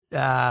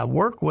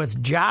 Work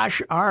with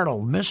Josh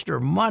Arnold, Mr.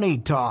 Money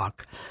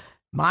Talk.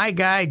 My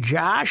guy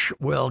Josh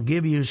will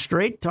give you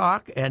straight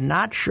talk and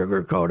not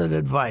sugar-coated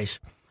advice.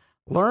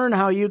 Learn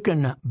how you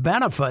can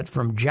benefit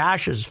from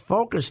Josh's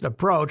focused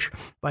approach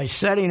by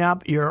setting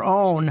up your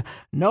own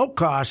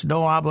no-cost,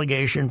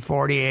 no-obligation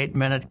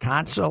 48-minute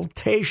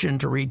consultation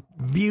to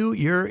review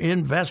your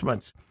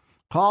investments.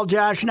 Call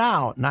Josh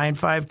now,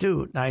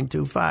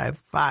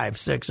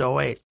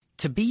 952-925-5608.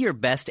 To be your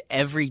best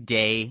every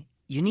day,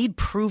 you need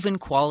proven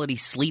quality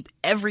sleep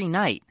every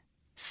night.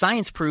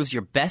 Science proves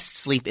your best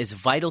sleep is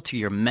vital to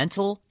your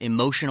mental,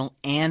 emotional,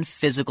 and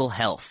physical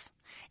health.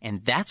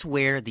 And that's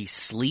where the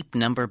Sleep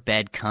Number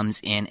bed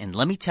comes in. And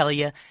let me tell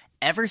you,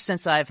 ever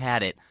since I've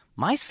had it,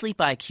 my sleep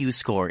IQ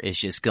score is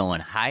just going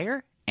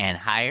higher and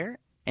higher.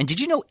 And did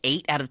you know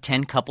 8 out of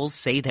 10 couples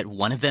say that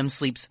one of them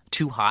sleeps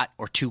too hot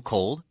or too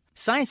cold?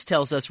 Science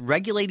tells us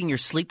regulating your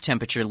sleep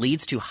temperature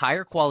leads to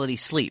higher quality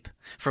sleep.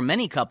 For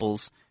many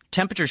couples,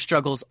 temperature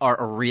struggles are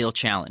a real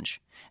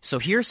challenge. So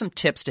here are some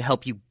tips to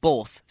help you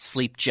both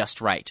sleep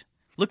just right.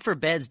 Look for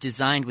beds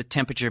designed with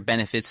temperature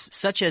benefits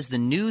such as the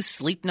new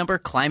Sleep Number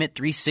Climate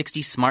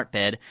 360 Smart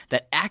Bed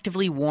that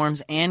actively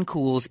warms and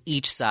cools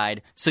each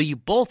side so you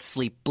both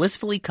sleep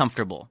blissfully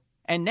comfortable.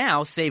 And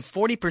now save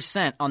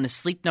 40% on the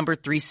Sleep Number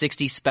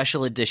 360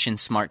 Special Edition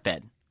Smart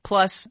Bed.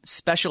 Plus,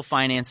 special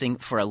financing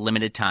for a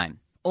limited time.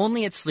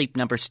 Only at Sleep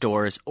Number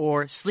stores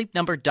or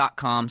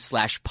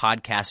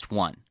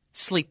sleepnumber.com/podcast1.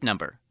 Sleep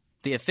Number,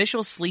 the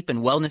official sleep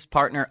and wellness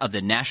partner of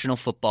the National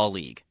Football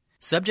League.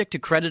 Subject to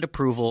credit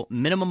approval,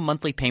 minimum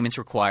monthly payments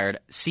required.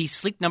 See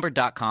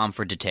sleepnumber.com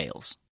for details.